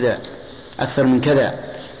أكثر من كذا؟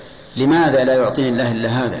 لماذا لا يعطيني الله إلا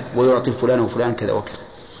هذا ويعطي فلان وفلان كذا وكذا؟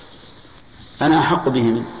 أنا أحق به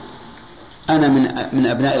منه، أنا من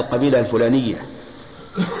أبناء القبيلة الفلانية،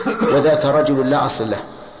 وذاك رجل لا أصل له،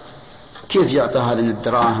 كيف يعطى هذا من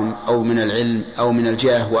الدراهم أو من العلم أو من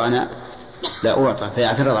الجاه وأنا لا أعطى؟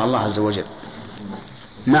 فيعترض على الله عز وجل،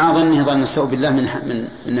 مع ظنه ظن السوء بالله من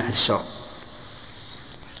ناحية الشر.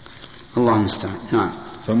 الله المستعان. نعم.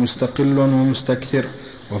 فمستقل ومستكثر،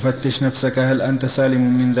 وفتش نفسك هل أنت سالم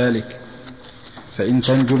من ذلك، فإن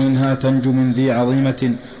تنجو منها تنجو من ذي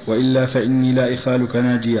عظيمة، وإلا فإني لا إخالك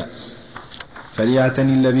ناجيا.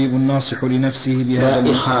 فليعتني اللبيب الناصح لنفسه بهذا.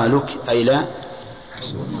 لا إخالك أي لا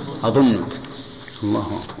أظنك.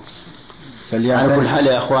 الله أكبر. على كل حال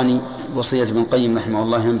يا أخواني، وصية ابن القيم رحمه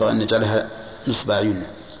الله ينبغي أن نجعلها نصب أعيننا.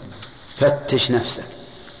 فتش نفسك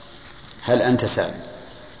هل أنت سالم.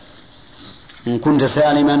 إن كنت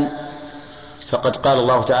سالما فقد قال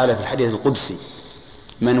الله تعالى في الحديث القدسي: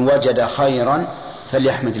 من وجد خيرا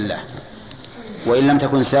فليحمد الله. وإن لم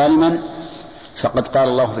تكن سالما فقد قال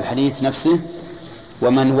الله في الحديث نفسه: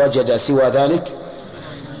 ومن وجد سوى ذلك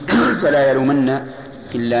فلا يلومن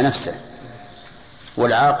إلا نفسه،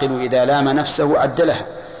 والعاقل إذا لام نفسه عدلها.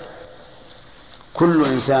 كل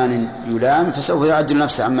إنسان يلام فسوف يعدل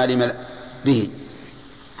نفسه عما لم به.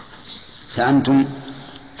 فأنتم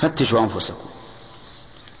فتشوا أنفسكم.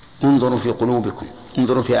 انظروا في قلوبكم،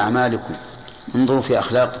 انظروا في أعمالكم، انظروا في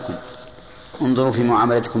أخلاقكم، انظروا في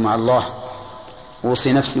معاملتكم مع الله.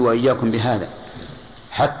 أوصي نفسي وإياكم بهذا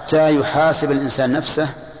حتى يحاسب الإنسان نفسه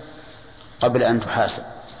قبل أن تحاسب،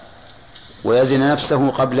 ويزن نفسه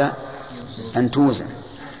قبل أن توزن.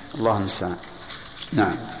 الله المستعان.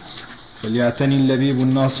 نعم. فليعتني اللبيب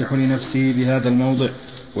الناصح لنفسه بهذا الموضع،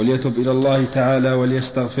 وليتب إلى الله تعالى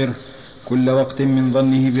وليستغفره كل وقت من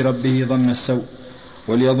ظنه بربه ظن السوء،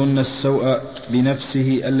 وليظن السوء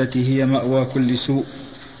بنفسه التي هي مأوى كل سوء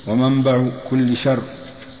ومنبع كل شر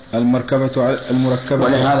المركبة.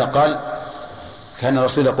 ولهذا قال كان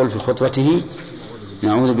الرسول يقول في خطبته: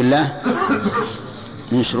 نعوذ بالله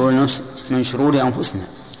من شرور أنفسنا،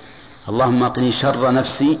 اللهم اقني شر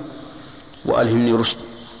نفسي وألهمني رشدي.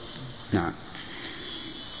 نعم.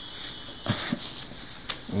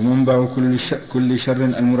 ومنبع كل شر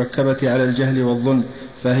المركبة على الجهل والظلم،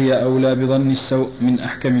 فهي أولى بظن السوء من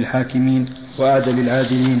أحكم الحاكمين وأعدل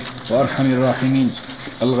العادلين وأرحم الراحمين،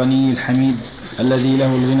 الغني الحميد الذي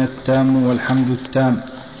له الغنى التام والحمد التام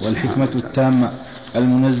والحكمة التامة،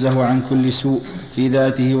 المنزه عن كل سوء في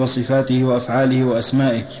ذاته وصفاته وأفعاله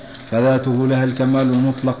وأسمائه، فذاته لها الكمال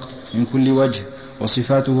المطلق من كل وجه،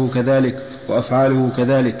 وصفاته كذلك وأفعاله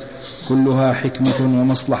كذلك، كلها حكمة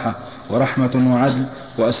ومصلحة ورحمة وعدل،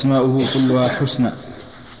 وأسماؤه كلها حسنى.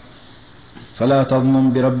 فلا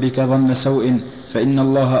تظنن بربك ظن سوء، فإن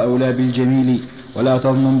الله أولى بالجميل، ولا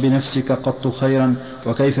تظنن بنفسك قط خيرا،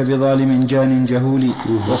 وكيف بظالم جان جهول.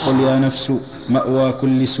 وقل يا نفس مأوى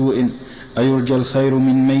كل سوء، أيرجى الخير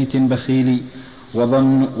من ميت بخيل.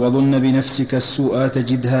 وظن بنفسك السوء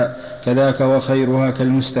تجدها، كذاك وخيرها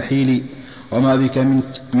كالمستحيل. وما بك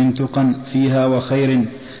من تقى فيها وخير،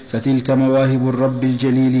 فتلك مواهب الرب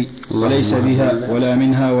الجليل، وليس بها ولا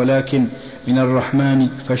منها ولكن من الرحمن،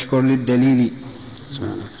 فاشكر للدليل.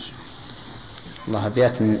 الله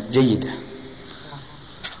أبيات جيدة،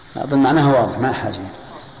 أظن معناها واضح ما حاجة.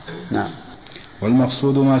 نعم.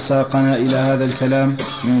 والمقصود ما ساقنا إلى هذا الكلام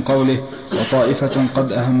من قوله: وطائفة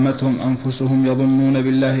قد أهمتهم أنفسهم يظنون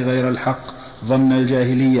بالله غير الحق ظن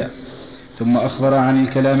الجاهلية. ثم أخبر عن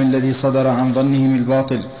الكلام الذي صدر عن ظنهم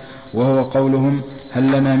الباطل، وهو قولهم: هل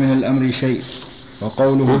لنا من الأمر شيء،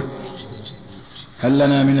 وقوله: هل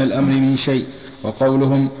لنا من الأمر من شيء،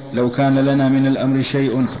 وقولهم: لو كان لنا من الأمر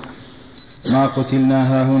شيء ما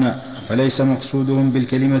قتلنا هاهنا. فليس مقصودهم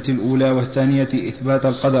بالكلمة الأولى والثانية إثبات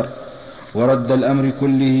القدر ورد الأمر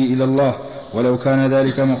كله إلى الله، ولو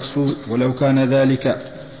كان ذلك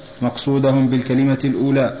مقصودهم بالكلمة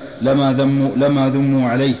الأولى لما ذموا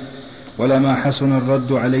عليه، ولما حسن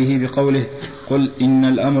الرد عليه بقوله: قل إن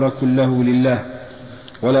الأمر كله لله.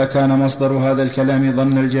 ولا كان مصدر هذا الكلام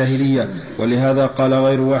ظن الجاهلية، ولهذا قال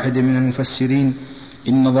غير واحد من المفسرين: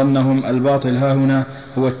 إن ظنهم الباطل هاهنا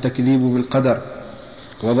هو التكذيب بالقدر،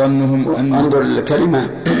 وظنهم أن انظر الكلمة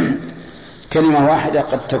كلمة واحدة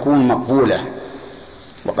قد تكون مقبولة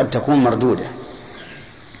وقد تكون مردودة.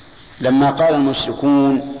 لما قال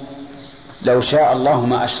المشركون: لو شاء الله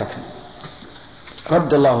ما أشركنا،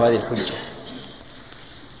 رد الله هذه الحجة.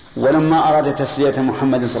 ولما أراد تسلية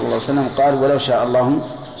محمد صلى الله عليه وسلم قال: ولو شاء الله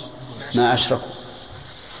ما أشركوا.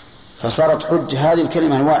 فصارت حجة هذه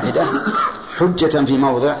الكلمة الواحدة حجة في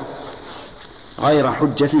موضع غير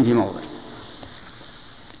حجة في موضع.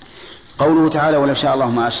 قوله تعالى: ولو شاء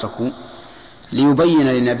الله ما أشركوا، ليبين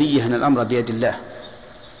لنبيه أن الأمر بيد الله،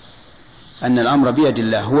 أن الأمر بيد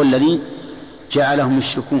الله، هو الذي جعلهم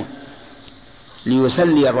يشركون،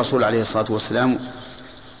 ليسلي الرسول عليه الصلاة والسلام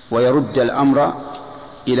ويرد الأمر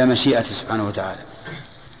إلى مشيئة سبحانه وتعالى.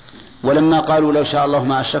 ولما قالوا لو شاء الله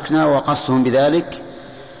ما أشركنا، وقصدهم بذلك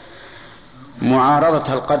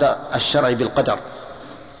معارضة القدر الشرعي بالقدر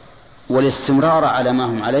والاستمرار على ما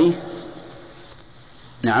هم عليه،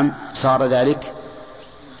 نعم، صار ذلك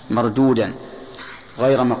مردودا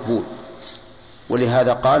غير مقبول.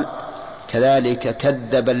 ولهذا قال: كذلك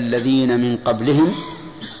كذب الذين من قبلهم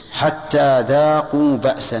حتى ذاقوا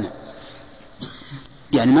بأسنا.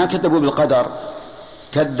 يعني ما كذبوا بالقدر،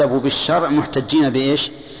 كذبوا بالشرع محتجين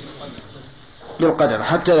بإيش؟ بالقدر،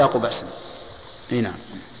 حتى ذاقوا بأسنا. نعم.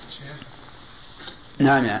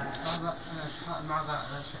 نعم. يعني بعض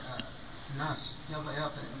الناس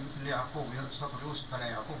مثل يعقوب صبر يوسف على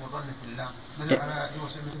يعقوب وظن في الله، مثل على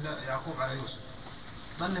يوسف مثل يعقوب على يوسف،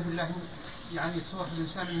 ظن في الله يعني صور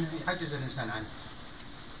الإنسان أنه يعجز الإنسان عنه،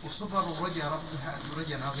 وصبر ورجع ربه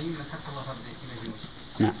رجع عظيم من حتى الله رد إليه يوسف.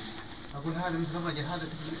 نعم. أقول هذا مثل الرجل هذا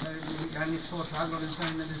يعني يتصور في عقل الإنسان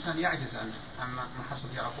أن الإنسان يعجز عما حصل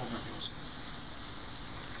يعقوب في يوسف.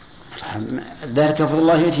 ذلك فضل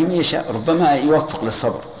الله يؤتيه من يشاء، ربما يوفق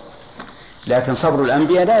للصبر، لكن صبر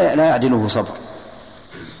الأنبياء لا يعدله صبر.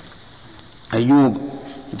 أيوب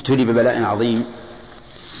ابتلي ببلاء عظيم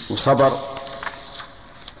وصبر.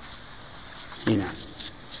 هنا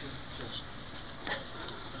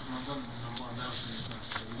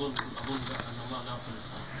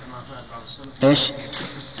ايش؟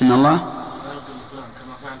 ان الله كما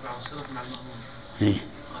فعل بعض السلف مع المأمون.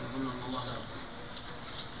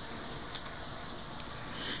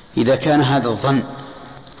 إذا كان هذا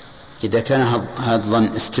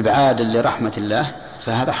الظن استبعادا لرحمة الله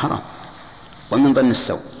فهذا حرام ومن ظن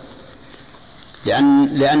السوء،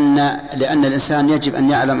 لأن الإنسان يجب أن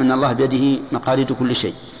يعلم أن الله بيده مقاليد كل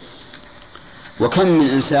شيء. وكم من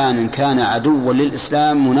إنسان كان عدوا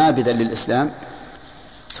للإسلام منابذا للإسلام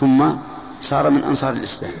ثم صار من أنصار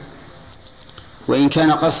الإسلام، وإن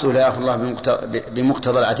كان قصده لا يعرف الله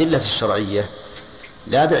بمقتضى الأدلة الشرعية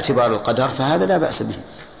لا باعتبار القدر فهذا لا بأس به.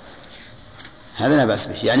 هذا لا بأس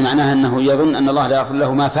به، يعني معناها أنه يظن أن الله لا يغفر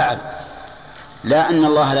له ما فعل، لا أن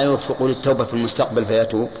الله لا يوفق للتوبة في المستقبل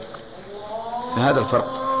فيتوب. فهذا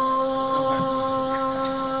الفرق.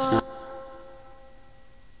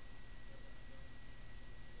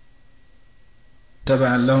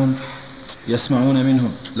 تبعا لهم يسمعون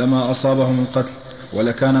منهم لما أصابهم القتل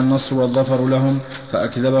ولكان النصر والظفر لهم،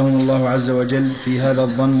 فأكذبهم الله عز وجل في هذا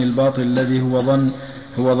الظن الباطل الذي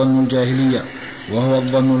هو ظن الجاهلية، وهو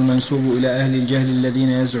الظن المنسوب إلى أهل الجهل الذين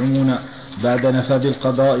يزعمون بعد نفاذ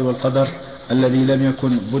القضاء والقدر الذي لم يكن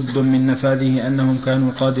بد من نفاذه أنهم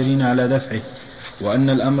كانوا قادرين على دفعه، وأن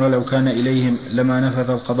الأمر لو كان إليهم لما نفذ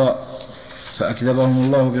القضاء. فأكذبهم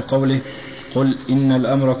الله بقوله: قل إن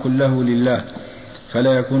الأمر كله لله،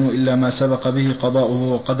 فلا يكون إلا ما سبق به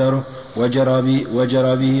قضاؤه وقدره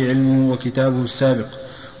وجرى به علمه وكتابه السابق،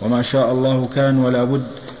 وما شاء الله كان ولا بد،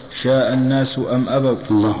 شاء الناس أم أبوا،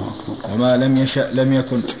 وما لم يشأ لم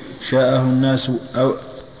يكن، شاءه الناس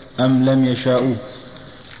أم لم يشاءوه.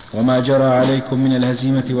 وما جرى عليكم من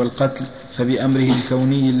الهزيمة والقتل فبأمره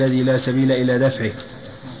الكوني الذي لا سبيل إلى دفعه،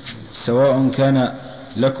 سواء كان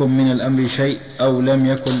لكم من الأمر شيء أو لم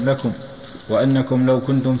يكن لكم، وأنكم لو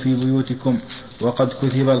كنتم في بيوتكم وقد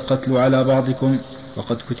كتب القتل على بعضكم.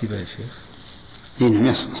 وقد كتب يا شيخ دين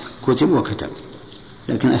يصل كتب وكتب،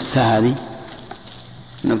 لكن الثاء هذه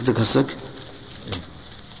نقدك الصك.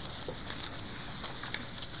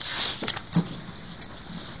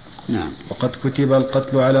 نعم. وقد كتب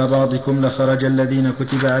القتل على بعضكم لخرج الذين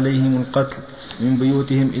كتب عليهم القتل من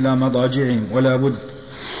بيوتهم إلى مضاجعهم ولا بد،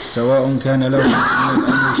 سواء كان لهم من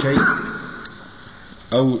الأمر شيء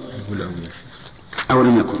أو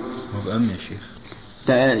لم يكن. وبأمن يا شيخ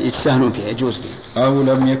يتساهلون فيه يجوز فيه أو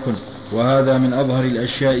لم يكن. وهذا من أظهر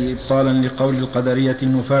الأشياء إبطالا لقول القدرية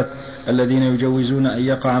النفاة الذين يجوزون أن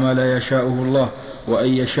يقع ما لا يشاءه الله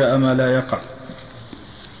وأن يشاء ما لا يقع.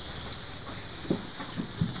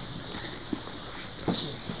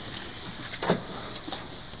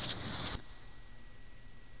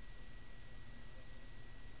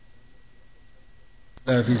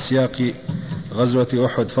 في سياق غزوة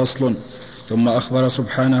أحد فصل. ثم أخبر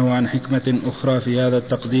سبحانه عن حكمة أخرى في هذا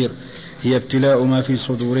التقدير، هي ابتلاء ما في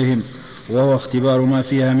صدورهم، وهو اختبار ما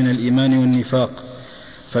فيها من الإيمان والنفاق،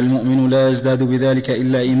 فالمؤمن لا يزداد بذلك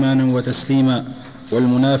إلا إيمانا وتسليما،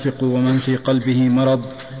 والمنافق ومن في قلبه مرض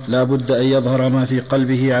لا بد أن يظهر ما في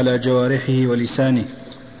قلبه على جوارحه ولسانه.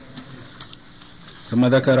 ثم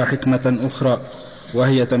ذكر حكمة أخرى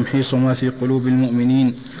وهي تمحيص ما في قلوب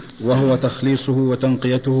المؤمنين، وهو تخليصه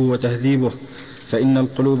وتنقيته وتهذيبه، فإن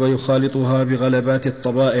القلوب يخالطها بغلبات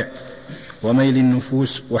الطبائع وميل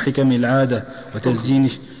النفوس وحكم العادة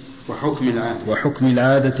وحكم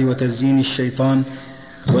العادة وتزيين الشيطان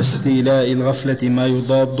واستيلاء الغفلة ما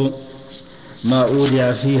يضاد ما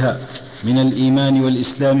أودع فيها من الإيمان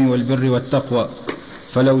والإسلام والبر والتقوى،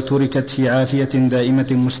 فلو تركت في عافية دائمة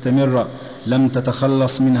مستمرة لم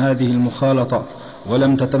تتخلص من هذه المخالطة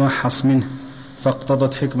ولم تتمحص منه.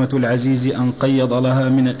 فاقتضت حكمة العزيز أن قيض لها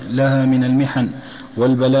من المحن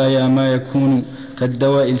والبلايا ما يكون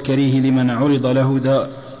كالدواء الكريه لمن عرض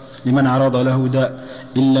له داء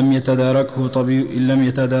إن لم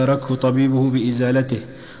يتداركه طبيبه بإزالته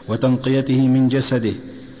وتنقيته من جسده،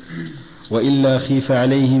 وإلا خيف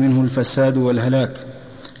عليه منه الفساد والهلاك.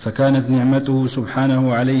 فكانت نعمته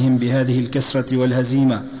سبحانه عليهم بهذه الكسرة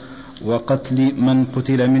والهزيمة وقتل من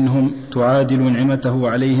قتل منهم تعادل نعمته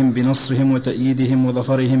عليهم بنصرهم وتأييدهم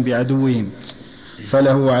وظفرهم بعدوهم،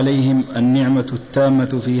 فله عليهم النعمة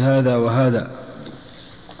التامة في هذا وهذا.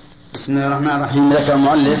 بسم الله الرحمن الرحيم. ذكر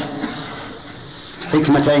المؤلف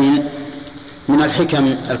حكمتين من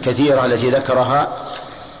الحكم الكثيرة التي ذكرها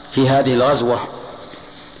في هذه الغزوة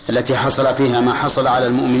التي حصل فيها ما حصل على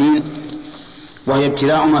المؤمنين، وهي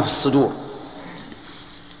ابتلاء ما في الصدور،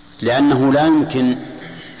 لأنه لا يمكن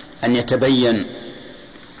أن يتبين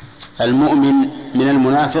المؤمن من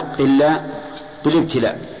المنافق إلا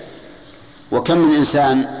بالابتلاء. وكم من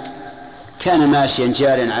إنسان كان ماشيا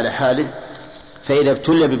جارا على حاله فإذا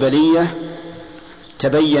ابتلي ببلية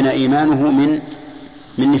تبين إيمانه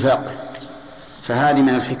من نفاقه. فهذه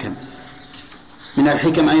من الحكم. من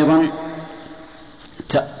الحكم أيضا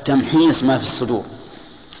تمحيص ما في الصدور،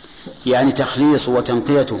 يعني تخليصه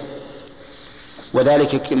وتنقيته.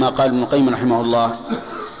 وذلك كما قال ابن القيم رحمه الله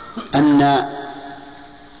أن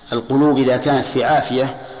القلوب إذا كانت في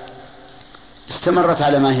عافية استمرت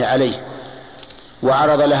على ما هي عليه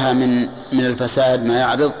وعرض لها من الفساد ما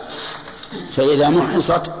يعرض، فإذا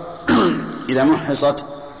محصت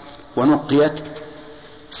ونقيت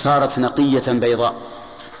صارت نقية بيضاء،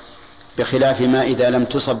 بخلاف ما إذا لم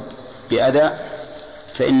تصب بأذى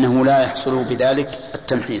فإنه لا يحصل بذلك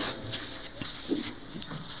التمحيص.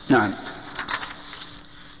 نعم.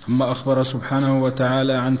 ثم أخبر سبحانه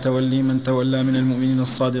وتعالى عن تولي من تولى من المؤمنين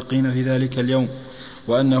الصادقين في ذلك اليوم،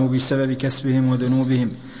 وأنه بسبب كسبهم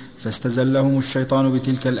وذنوبهم فاستزلهم الشيطان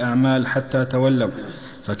بتلك الأعمال حتى تولوا،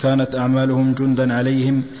 فكانت أعمالهم جندا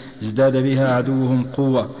عليهم ازداد بها عدوهم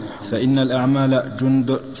قوة. فإن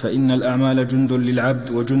الأعمال جند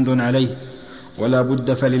للعبد وجند عليه، ولا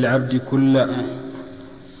بد فللعبد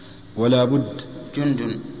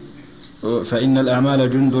فإن الأعمال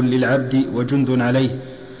جند للعبد وجند عليه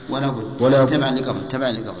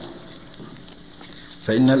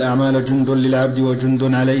فإن الأعمال جند للعبد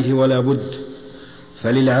وجند عليه ولا بد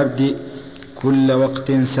فللعبد كل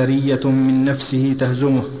وقت سرية من نفسه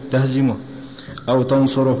تهزمه أو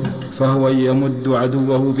تنصره، فهو يمد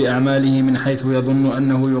عدوه بأعماله من حيث يظن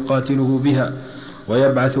أنه يقاتله بها،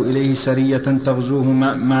 ويبعث إليه سرية تغزوه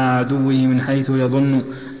مع عدوه من حيث يظن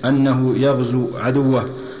أنه يغزو عدوه.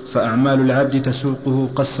 فأعمال العبد تسوقه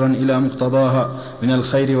قسرا إلى مقتضاها من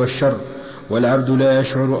الخير والشر، والعبد لا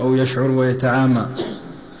يشعر أو يشعر ويتعامى.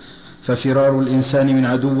 ففرار الإنسان من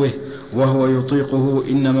عدوه وهو يطيقه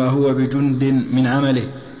إنما هو بجند من عمله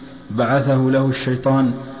بعثه له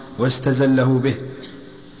الشيطان واستزله به.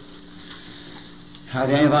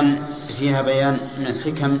 هذه أيضا فيها بيان من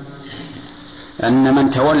الحكم أن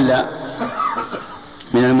من تولى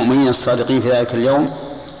من المؤمنين الصادقين في ذلك اليوم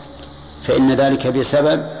فإن ذلك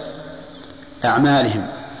بسبب أعمالهم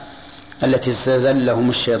التي استزلهم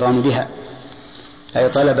الشيطان بها، أي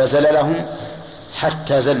طلب زللهم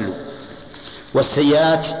حتى زلوا.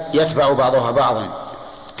 والسيئات يتبع بعضها بعضا،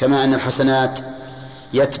 كما أن الحسنات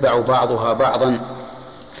يتبع بعضها بعضا،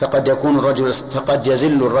 فقد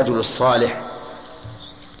يزل الرجل الصالح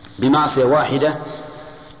بمعصية واحدة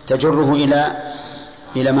تجره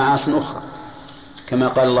إلى معاصٍ أخرى، كما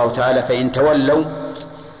قال الله تعالى: فإن تولوا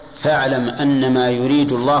فاعلم أنما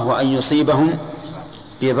يريد الله أن يصيبهم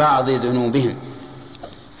ببعض ذنوبهم.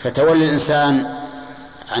 فتولي الإنسان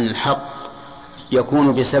عن الحق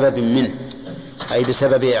يكون بسبب منه، أي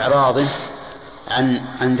بسبب إعراضه عن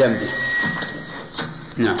ذنبه.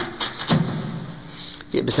 نعم،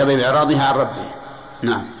 بسبب إعراضه عن ربه.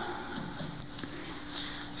 نعم.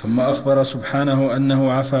 ثم أخبر سبحانه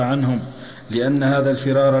أنه عفى عنهم، لأن هذا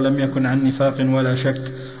الفرار لم يكن عن نفاق ولا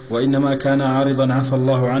شك، وإنما كان عارضا عفى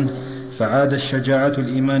الله عنه، فعاد الشجاعة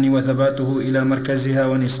الإيمان وثباته إلى مركزها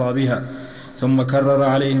ونصابها. ثم كرر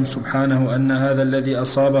عليهم سبحانه أن هذا الذي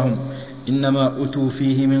أصابهم إنما أتوا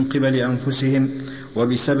فيه من قبل أنفسهم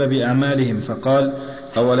وبسبب أعمالهم، فقال: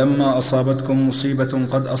 أولما أصابتكم مصيبة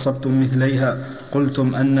قد أصبتم مثليها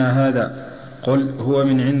قلتم أنى هذا، قل هو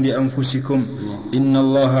من عند أنفسكم إن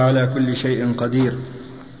الله على كل شيء قدير.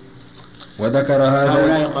 وذكر هذا.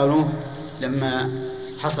 هؤلاء قالوا لما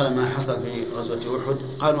حصل ما حصل في غزوة أحد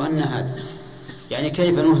قالوا أن هذا، يعني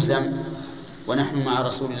كيف نهزم ونحن مع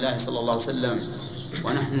رسول الله صلى الله عليه وسلم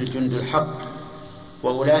ونحن الجند الحق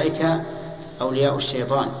وأولئك أولياء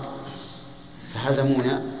الشيطان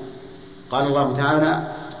فهزمونا. قال الله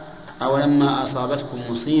تعالى: أولما أصابتكم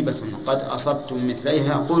مصيبة قد أصبتم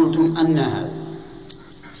مثليها قلتم أنى هذا.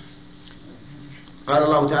 قال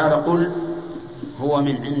الله تعالى: قل هو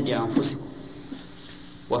من عند أنفسكم.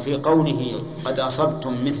 وفي قوله قد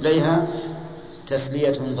أصبتم مثليها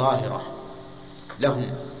تسلية ظاهرة لهم،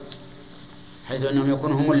 حيث أنهم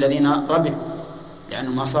يكونوا هم الذين ربحوا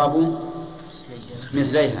لأنهم أصابوا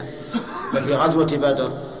مثليها. ففي غزوة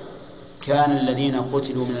بدر كان الذين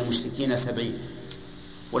قتلوا من المشركين 70،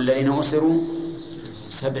 والذين أسروا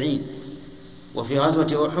 70. وفي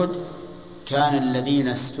غزوة أحد كان الذين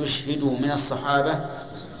استشهدوا من الصحابة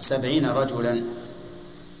 70 رجلا،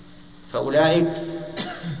 فأولئك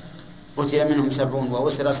قتل منهم 70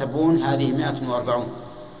 وأسر 70، هذه 140،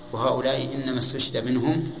 وهؤلاء إنما استشهد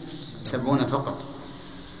منهم 70 فقط.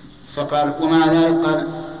 فقال: ومع ذلك قال: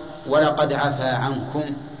 ولقد عفا عنكم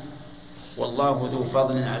والله ذو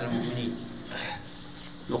فضل على المؤمنين.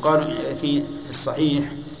 يقال في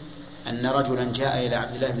الصحيح أن رجلا جاء إلى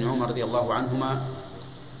عبد الله بن عمر رضي الله عنهما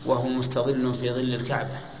وهو مستظل في ظل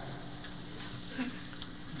الكعبة،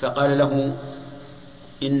 فقال له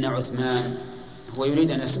إن عثمان، هو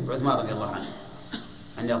يريد أن يسب عثمان رضي الله عنه،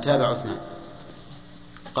 أن يغتاب عثمان،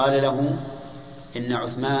 قال له إن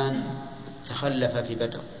عثمان تخلف في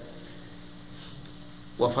بدر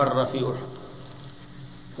وفر في أحد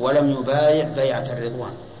ولم يبايع بيعة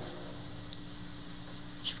الرضوان.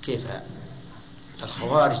 شوف كيف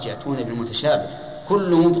الخوارج يأتون بالمتشابه،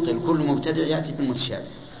 كل مبطل كل مبتدع يأتي بالمتشابه.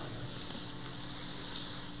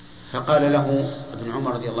 فقال له ابن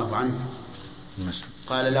عمر رضي الله عنه،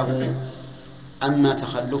 قال له أما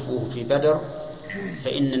تخلفه في بدر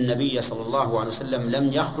فإن النبي صلى الله عليه وسلم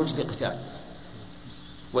لم يخرج لقتال،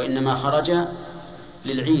 وإنما خرج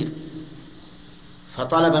للعيد،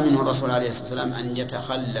 فطلب منه الرسول عليه الصلاة والسلام أن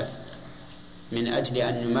يتخلف من أجل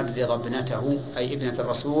أن يمرض ابنته، أي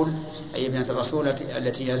ابنة الرسول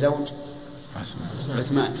التي هي زوج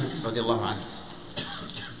عثمان رضي الله عنه.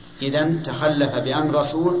 إذن تخلف بأمر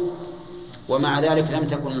رسول، ومع ذلك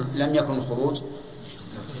لم يكن الخروج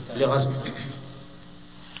لغزو.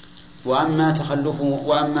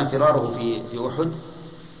 وأما فراره في أحد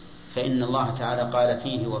فإن الله تعالى قال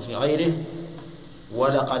فيه وفي غيره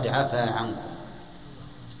ولقد عفا عنكم،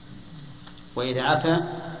 وإذا عفا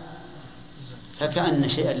فكأن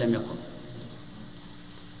شيئا لم يكن.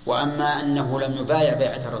 وأما أنه لم يبايع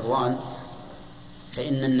بيعة الرضوان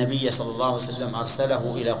فإن النبي صلى الله عليه وسلم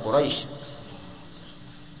أرسله إلى قريش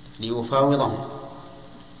ليفاوضهم،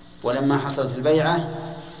 ولما حصلت البيعة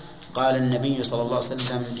قال النبي صلى الله عليه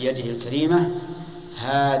وسلم بيده الكريمة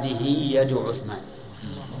هذه يد عثمان،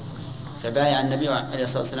 فبايع النبي عليه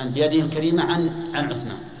الصلاة والسلام بيده الكريمة عن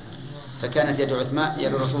عثمان، فكانت يد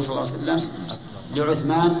الرسول صلى الله عليه وسلم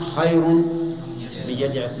لعثمان خير من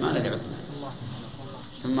يد عثمان لعثمان.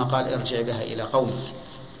 ثم قال ارجع بها إلى قومك،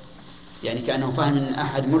 يعني كأنه فهم من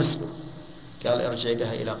أحد مرسل، قال ارجع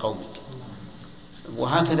بها إلى قومك.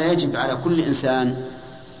 وهكذا يجب على كل إنسان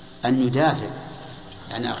أن يدافع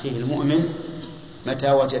عن أخيه المؤمن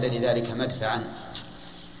متى وجد لذلك مدفعا،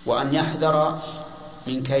 وأن يحذر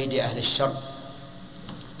من كيد أهل الشر،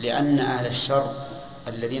 لأن أهل الشر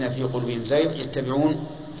الذين في قلوبهم زيغ يتبعون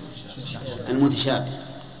المتشابه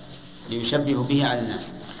ليشبهوا به على الناس.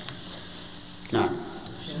 نعم.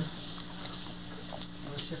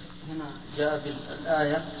 هنا جاء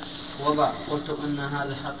بالآية قلتم أن هذا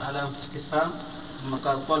الحق علامة استفهام، ثم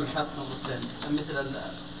قال قول الحق مرتين، مثل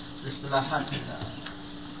الاصطلاحات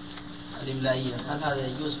الإملائية، هل هذا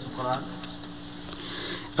يجوز في القرآن؟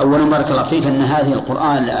 أولا بارك الله فيك أن هذه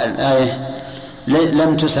الآية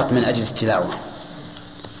لم تسق من أجل التلاوة،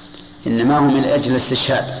 إنما هو من أجل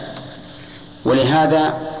الاستشهاد،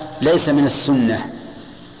 ولهذا ليس من السنة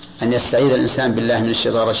أن يستعيذ الإنسان بالله من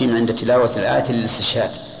الشيطان الرجيم عند تلاوة الآية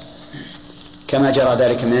للاستشهاد، كما جرى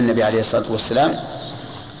ذلك من النبي عليه الصلاة والسلام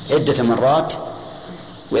عدة مرات،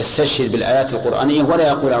 ويستشهد بالآيات القرآنية ولا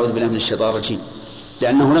يقول أعوذ بالله من الشيطان الرجيم،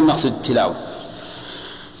 لأنه لم يقصد التلاوة.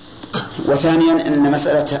 وثانيا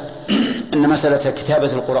أن مسألة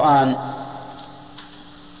كتابة القرآن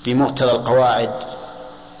بمقتضى القواعد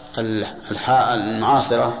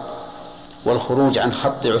المعاصرة والخروج عن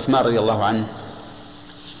خط عثمان رضي الله عنه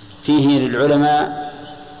فيه للعلماء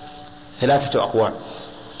 3 أقوال.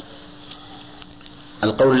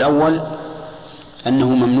 القول الأول أنه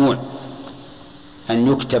ممنوع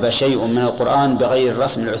أن يكتب شيء من القرآن بغير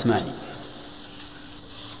الرسم العثماني،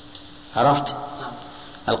 عرفت؟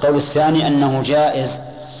 القول الثاني أنه جائز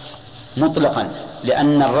مطلقا،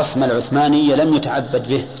 لأن الرسم العثماني لم يتعبد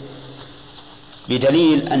به،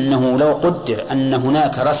 بدليل أنه لو قدر أن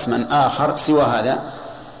هناك رسما آخر سوى هذا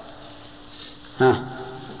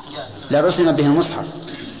لرسم به المصحف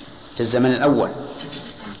في الزمن الأول،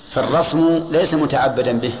 فالرسم ليس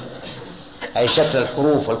متعبدا به، أي شكل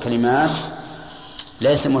الحروف والكلمات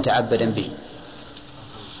ليس متعبدا به.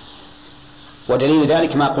 ودليل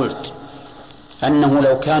ذلك ما قلت، أنه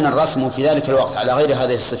لو كان الرسم في ذلك الوقت على غير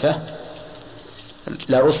هذه الصفة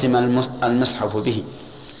لرسم المصحف به.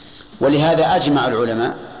 ولهذا أجمع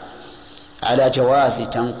العلماء على جواز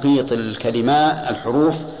تنقيط الكلمات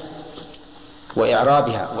الحروف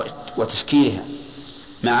وإعرابها وتشكيلها،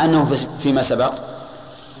 مع أنه فيما سبق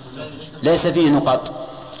ليس فيه نقط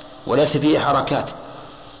وليس فيه حركات.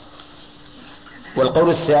 والقول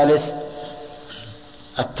الثالث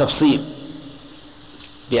التفصيل،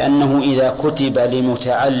 بأنه إذا كتب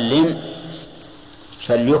لمتعلم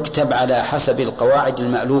فليكتب على حسب القواعد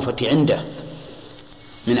المألوفة عنده،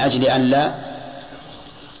 من أجل أن لا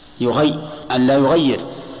يغير.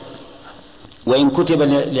 وإن كتب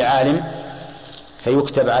لعالم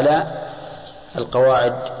فيكتب على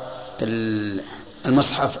القواعد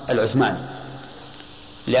المصحف العثماني.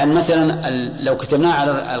 لأن مثلا لو كتبناه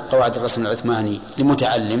على القواعد الرسم العثماني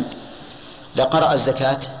لمتعلم لقرأ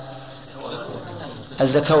الزكاة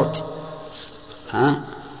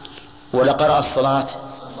ولقرأ الصلاة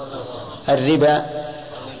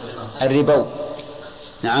الربا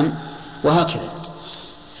نعم وهكذا.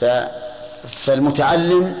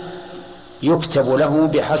 فالمتعلم يكتب له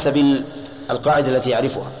بحسب القاعدة التي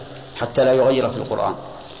يعرفها حتى لا يغير في القرآن.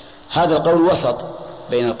 هذا القول وسط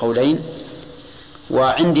بين القولين،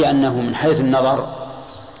 وعندي أنه من حيث النظر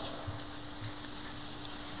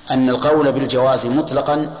أن القول بالجواز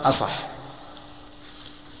مطلقا أصح،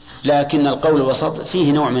 لكن القول الوسط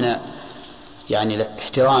فيه نوع من يعني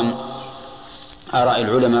احترام آراء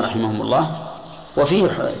العلماء رحمهم الله وفيه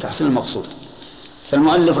تحصيل المقصود.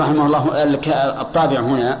 فالمؤلف رحمه الله الطابع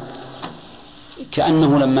هنا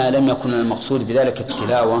كأنه لما لم يكن المقصود بذلك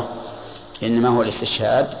التلاوة إنما هو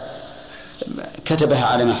الاستشهاد كتبها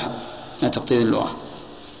على ما تقتضي اللغة.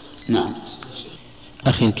 نعم.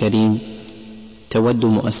 أخي الكريم، تود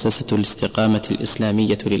مؤسسة الاستقامة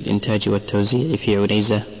الإسلامية للإنتاج والتوزيع في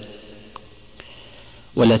عنيزة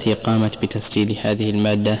والتي قامت بتسجيل هذه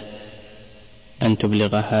المادة أن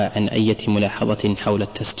تبلغها عن أي ملاحظة حول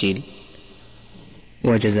التسجيل،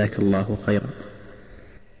 وجزاك الله خيرا.